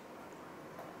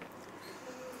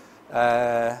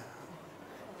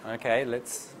 Okay,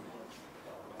 let's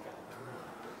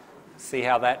see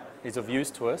how that is of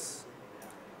use to us.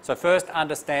 So first,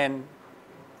 understand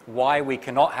why we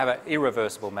cannot have an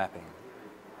irreversible mapping.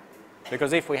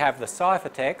 Because if we have the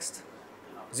ciphertext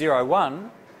 0,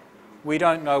 1, we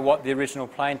don't know what the original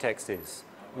plain text is.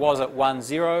 Was it 1,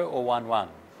 0 or 1, 1?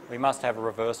 We must have a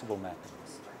reversible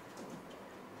mappings.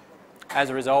 As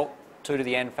a result, 2 to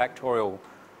the n factorial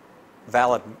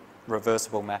valid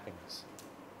reversible mappings.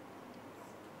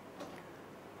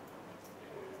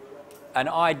 An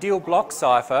ideal block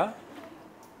cipher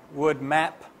would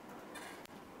map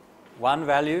one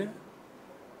value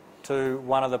to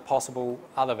one of the possible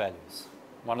other values,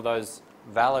 one of those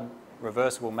valid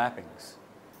reversible mappings.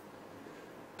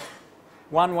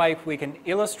 One way we can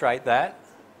illustrate that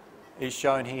is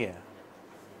shown here.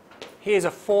 Here's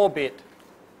a 4-bit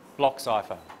block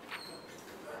cipher.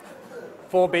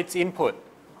 4 bits input.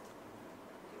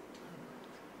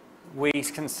 We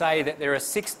can say that there are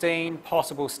 16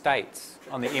 possible states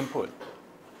on the input.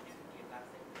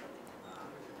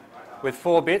 With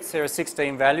 4 bits, there are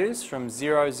 16 values from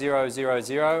 0, 0, 0,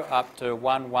 0 up to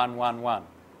 1, 1, 1, 1.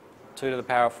 2 to the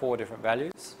power of 4 different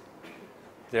values.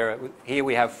 Here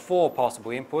we have 4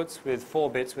 possible inputs. With 4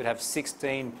 bits, we'd have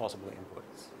 16 possible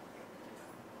inputs.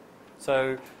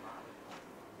 So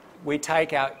we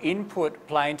take our input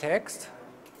plain text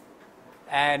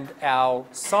and our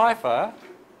cipher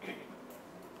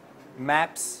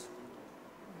maps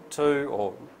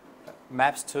to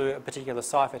a particular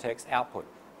ciphertext output.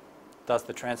 Does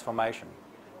the transformation.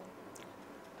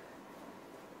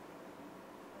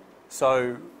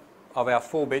 So of our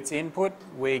 4 bits input,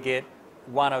 we get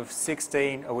one of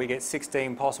 16, or we get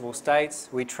 16 possible states.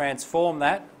 We transform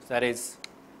that, that is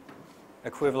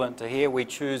equivalent to here. We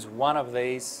choose one of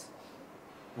these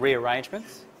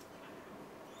rearrangements.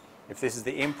 If this is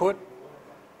the input,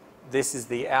 this is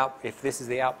the if this is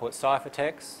the output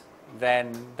ciphertext,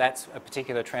 then that's a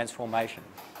particular transformation.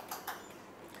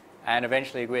 And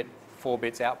eventually we get 4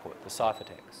 bits output, the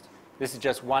ciphertext. This is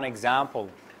just one example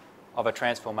of a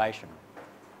transformation.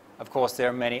 Of course, there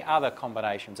are many other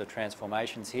combinations of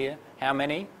transformations here. How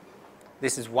many?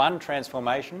 This is one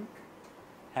transformation.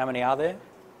 How many are there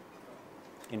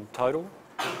in total?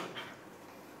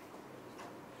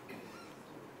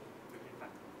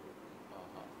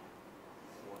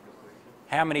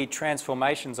 How many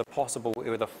transformations are possible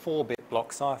with a 4-bit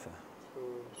block cipher?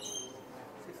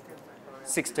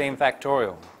 16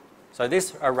 factorial. So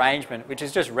this arrangement, which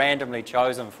is just randomly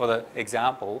chosen for the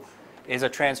example, is a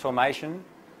transformation.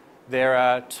 There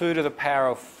are 2 to the power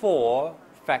of 4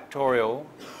 factorial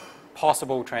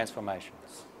possible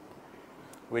transformations,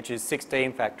 which is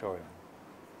 16 factorial.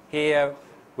 Here,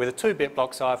 with a 2-bit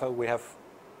block cipher, we have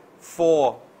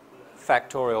 4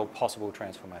 factorial possible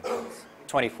transformations,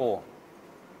 24.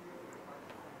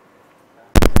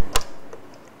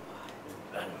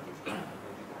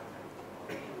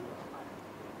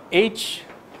 Each,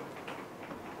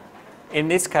 in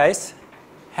this case,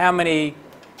 how many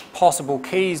possible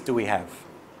keys do we have?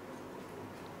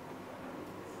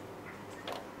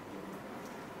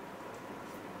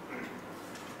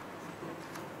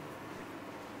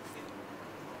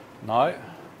 No.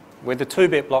 With the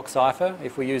 2-bit block cipher,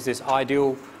 if we use this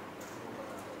ideal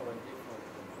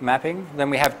mapping, then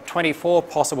we have 24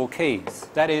 possible keys.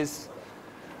 That is,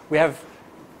 we have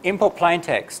input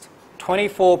plaintext,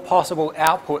 24 possible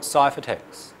output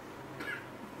ciphertexts,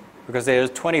 because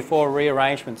there's 24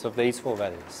 rearrangements of these 4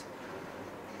 values.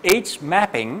 Each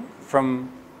mapping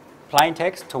from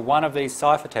plaintext to one of these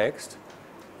ciphertexts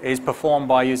is performed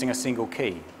by using a single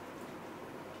key.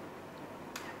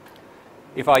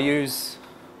 If I use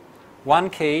one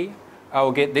key, I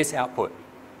will get this output.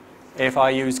 If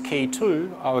I use key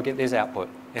 2, I will get this output.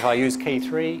 If I use key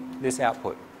 3, this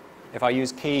output. If I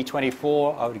use key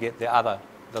 24, I would get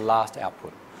the last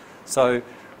output. So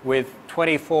with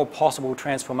 24 possible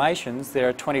transformations, there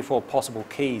are 24 possible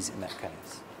keys in that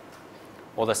case,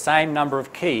 or the same number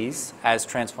of keys as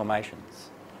transformations.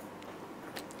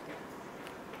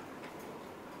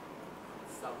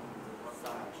 Some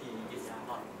key is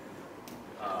not,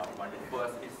 when it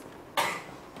first is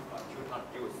should not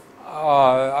use.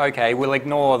 Oh, okay, we'll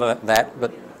ignore that,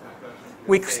 but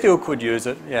we still could use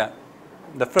it, yeah.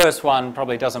 The first one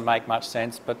probably doesn't make much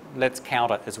sense, but let's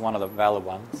count it as one of the valid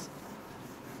ones.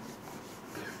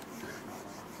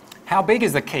 How big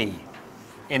is the key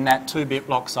in that 2-bit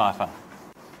block cipher?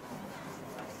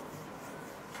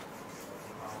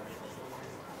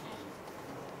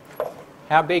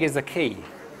 How big is the key?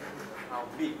 How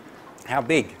big? How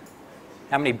big?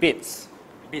 How many bits?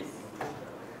 Bits.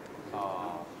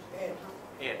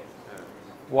 8.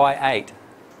 Why 8?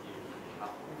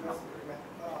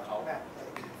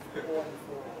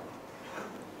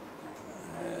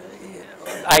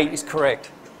 Eight is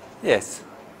correct. Yes.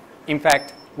 In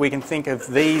fact, we can think of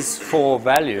these 4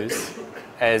 values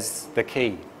as the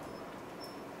key.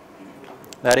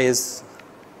 That is,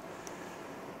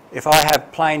 if I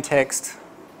have plain text,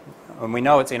 and we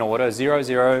know it's in order, 0,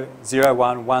 0, 0,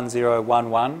 1, 1, 0, 1,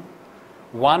 1,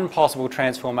 one possible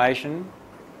transformation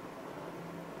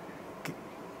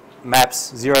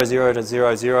maps 0, 0 to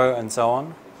 0, 0, and so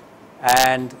on.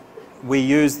 And we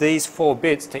use these 4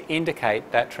 bits to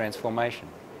indicate that transformation.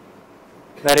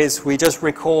 That is, we just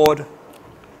record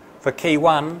for key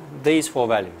 1 these 4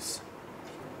 values.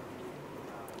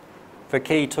 For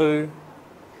key 2,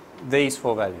 these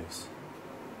 4 values.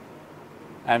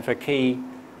 And for key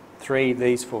 3,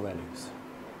 these 4 values.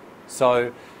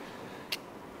 So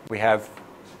we have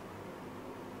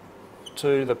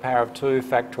 2 to the power of 2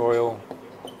 factorial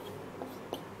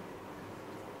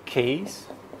keys.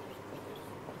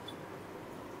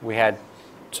 We had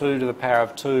 2 to the power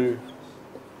of 2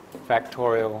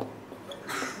 factorial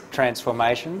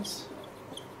transformations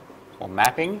or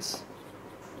mappings,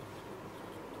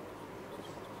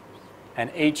 and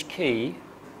each key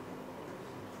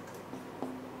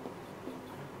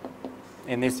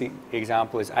in this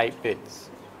example is 8 bits.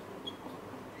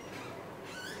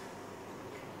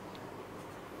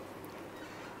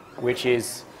 Which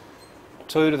is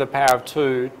 2 to the power of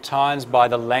 2 times by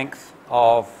the length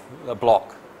of the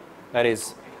block. That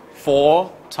is 4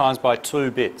 times by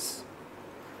 2 bits.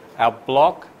 Our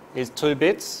block is 2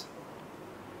 bits.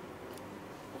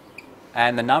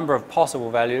 And the number of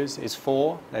possible values is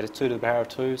 4, that is 2 to the power of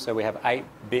 2, so we have 8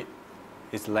 bit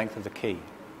is the length of the key.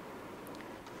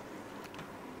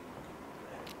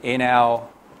 In our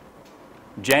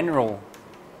general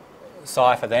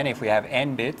cipher then, if we have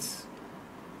n bits,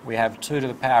 we have 2 to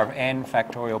the power of n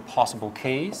factorial possible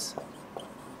keys,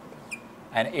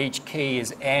 and each key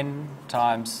is n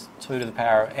times 2 to the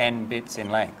power of n bits in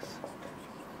length.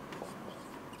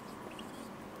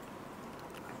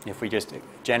 If we just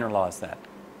generalize that.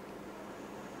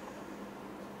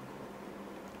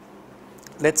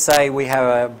 Let's say we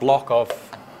have a block of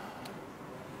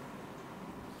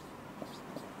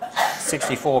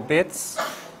 64 bits.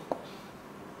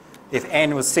 If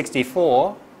n was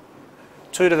 64,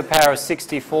 2 to the power of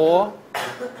 64,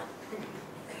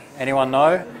 anyone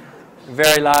know?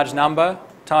 Very large number,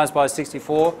 times by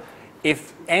 64.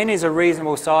 If n is a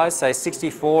reasonable size, say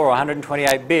 64 or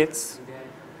 128 bits,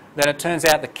 then it turns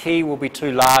out the key will be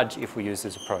too large if we use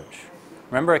this approach.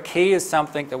 Remember, a key is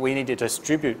something that we need to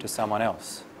distribute to someone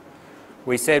else.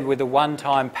 We said with a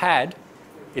one-time pad,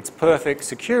 it's perfect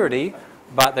security,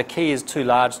 but the key is too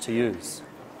large to use.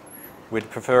 We'd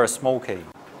prefer a small key.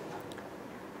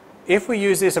 If we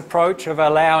use this approach of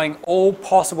allowing all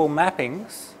possible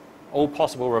mappings, all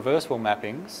possible reversible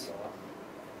mappings,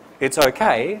 it's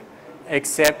okay,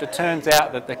 except it turns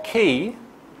out that the key,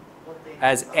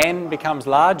 as n becomes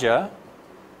larger,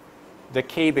 the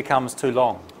key becomes too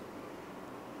long.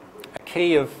 A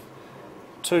key of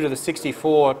 2 to the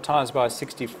 64 times by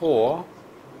 64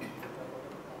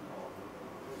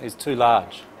 is too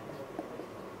large.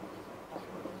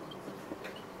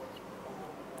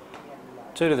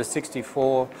 2 to the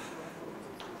 64,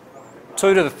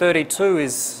 2 to the 32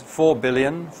 is 4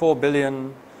 billion. 4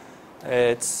 billion,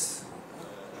 it's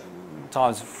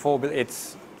times 4 billion,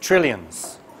 it's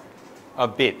trillions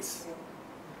of bits.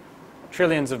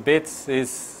 Trillions of bits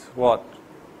is what?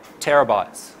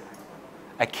 Terabytes.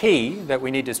 A key that we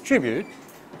need to distribute,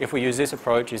 if we use this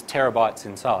approach, is terabytes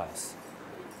in size.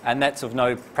 And that's of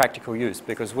no practical use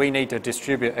because we need to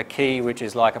distribute a key which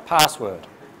is like a password,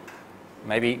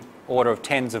 maybe order of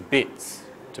tens of bits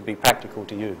to be practical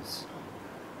to use.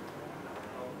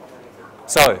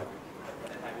 So,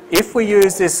 if we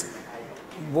use this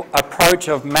approach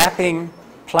of mapping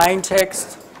plain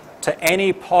text to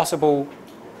any possible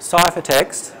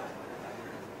ciphertext,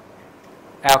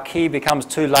 our key becomes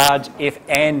too large if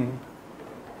n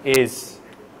is,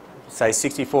 say,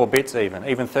 64 bits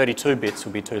even 32 bits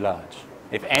will be too large,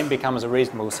 if n becomes a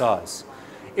reasonable size.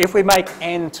 If we make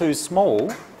n too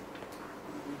small,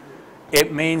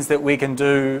 it means that we can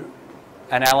do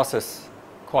analysis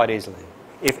quite easily.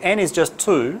 If n is just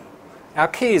 2, our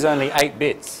key is only 8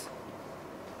 bits.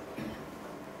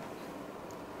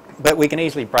 But we can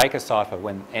easily break a cipher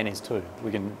when n is 2. We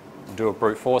can do a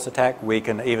brute force attack. We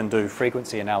can even do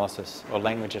frequency analysis or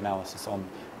language analysis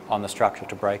on the structure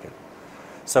to break it.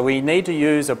 So we need to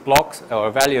use a block or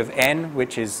a value of n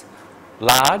which is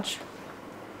large,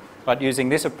 but using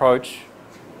this approach,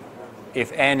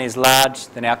 if n is large,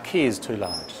 then our key is too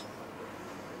large.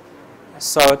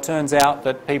 So it turns out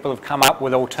that people have come up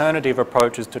with alternative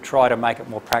approaches to try to make it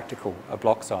more practical, a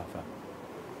block cipher.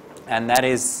 And that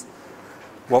is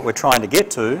what we're trying to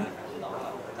get to.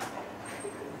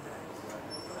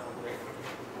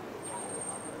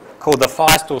 Called the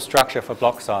Feistel structure for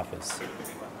block ciphers.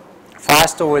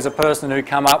 Feistel is a person who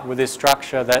came up with this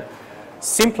structure that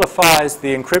simplifies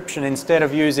the encryption instead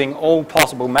of using all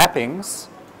possible mappings,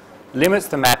 limits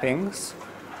the mappings,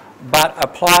 but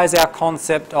applies our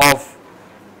concept of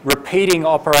repeating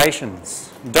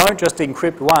operations. Don't just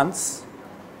encrypt once,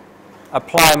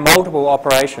 apply multiple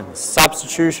operations,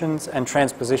 substitutions and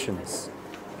transpositions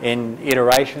in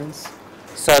iterations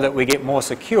so that we get more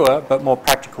secure but more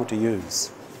practical to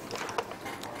use.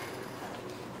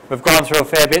 We've gone through a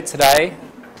fair bit today.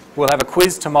 We'll have a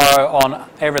quiz tomorrow on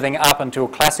everything up until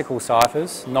classical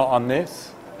ciphers, not on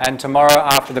this. And tomorrow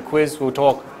after the quiz we'll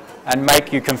talk and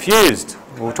make you confused.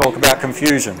 We'll talk about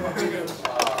confusion.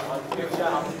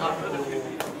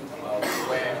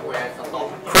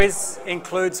 Quiz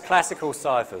includes classical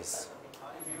ciphers.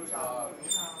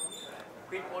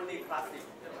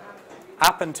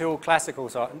 Up until classical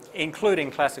ciphers,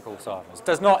 including classical ciphers.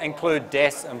 Does not include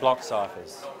DES and block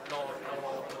ciphers.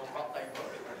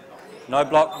 No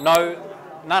block, no,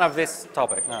 none of this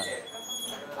topic, no.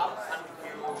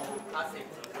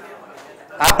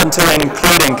 Up until and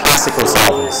including classical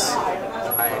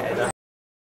ciphers.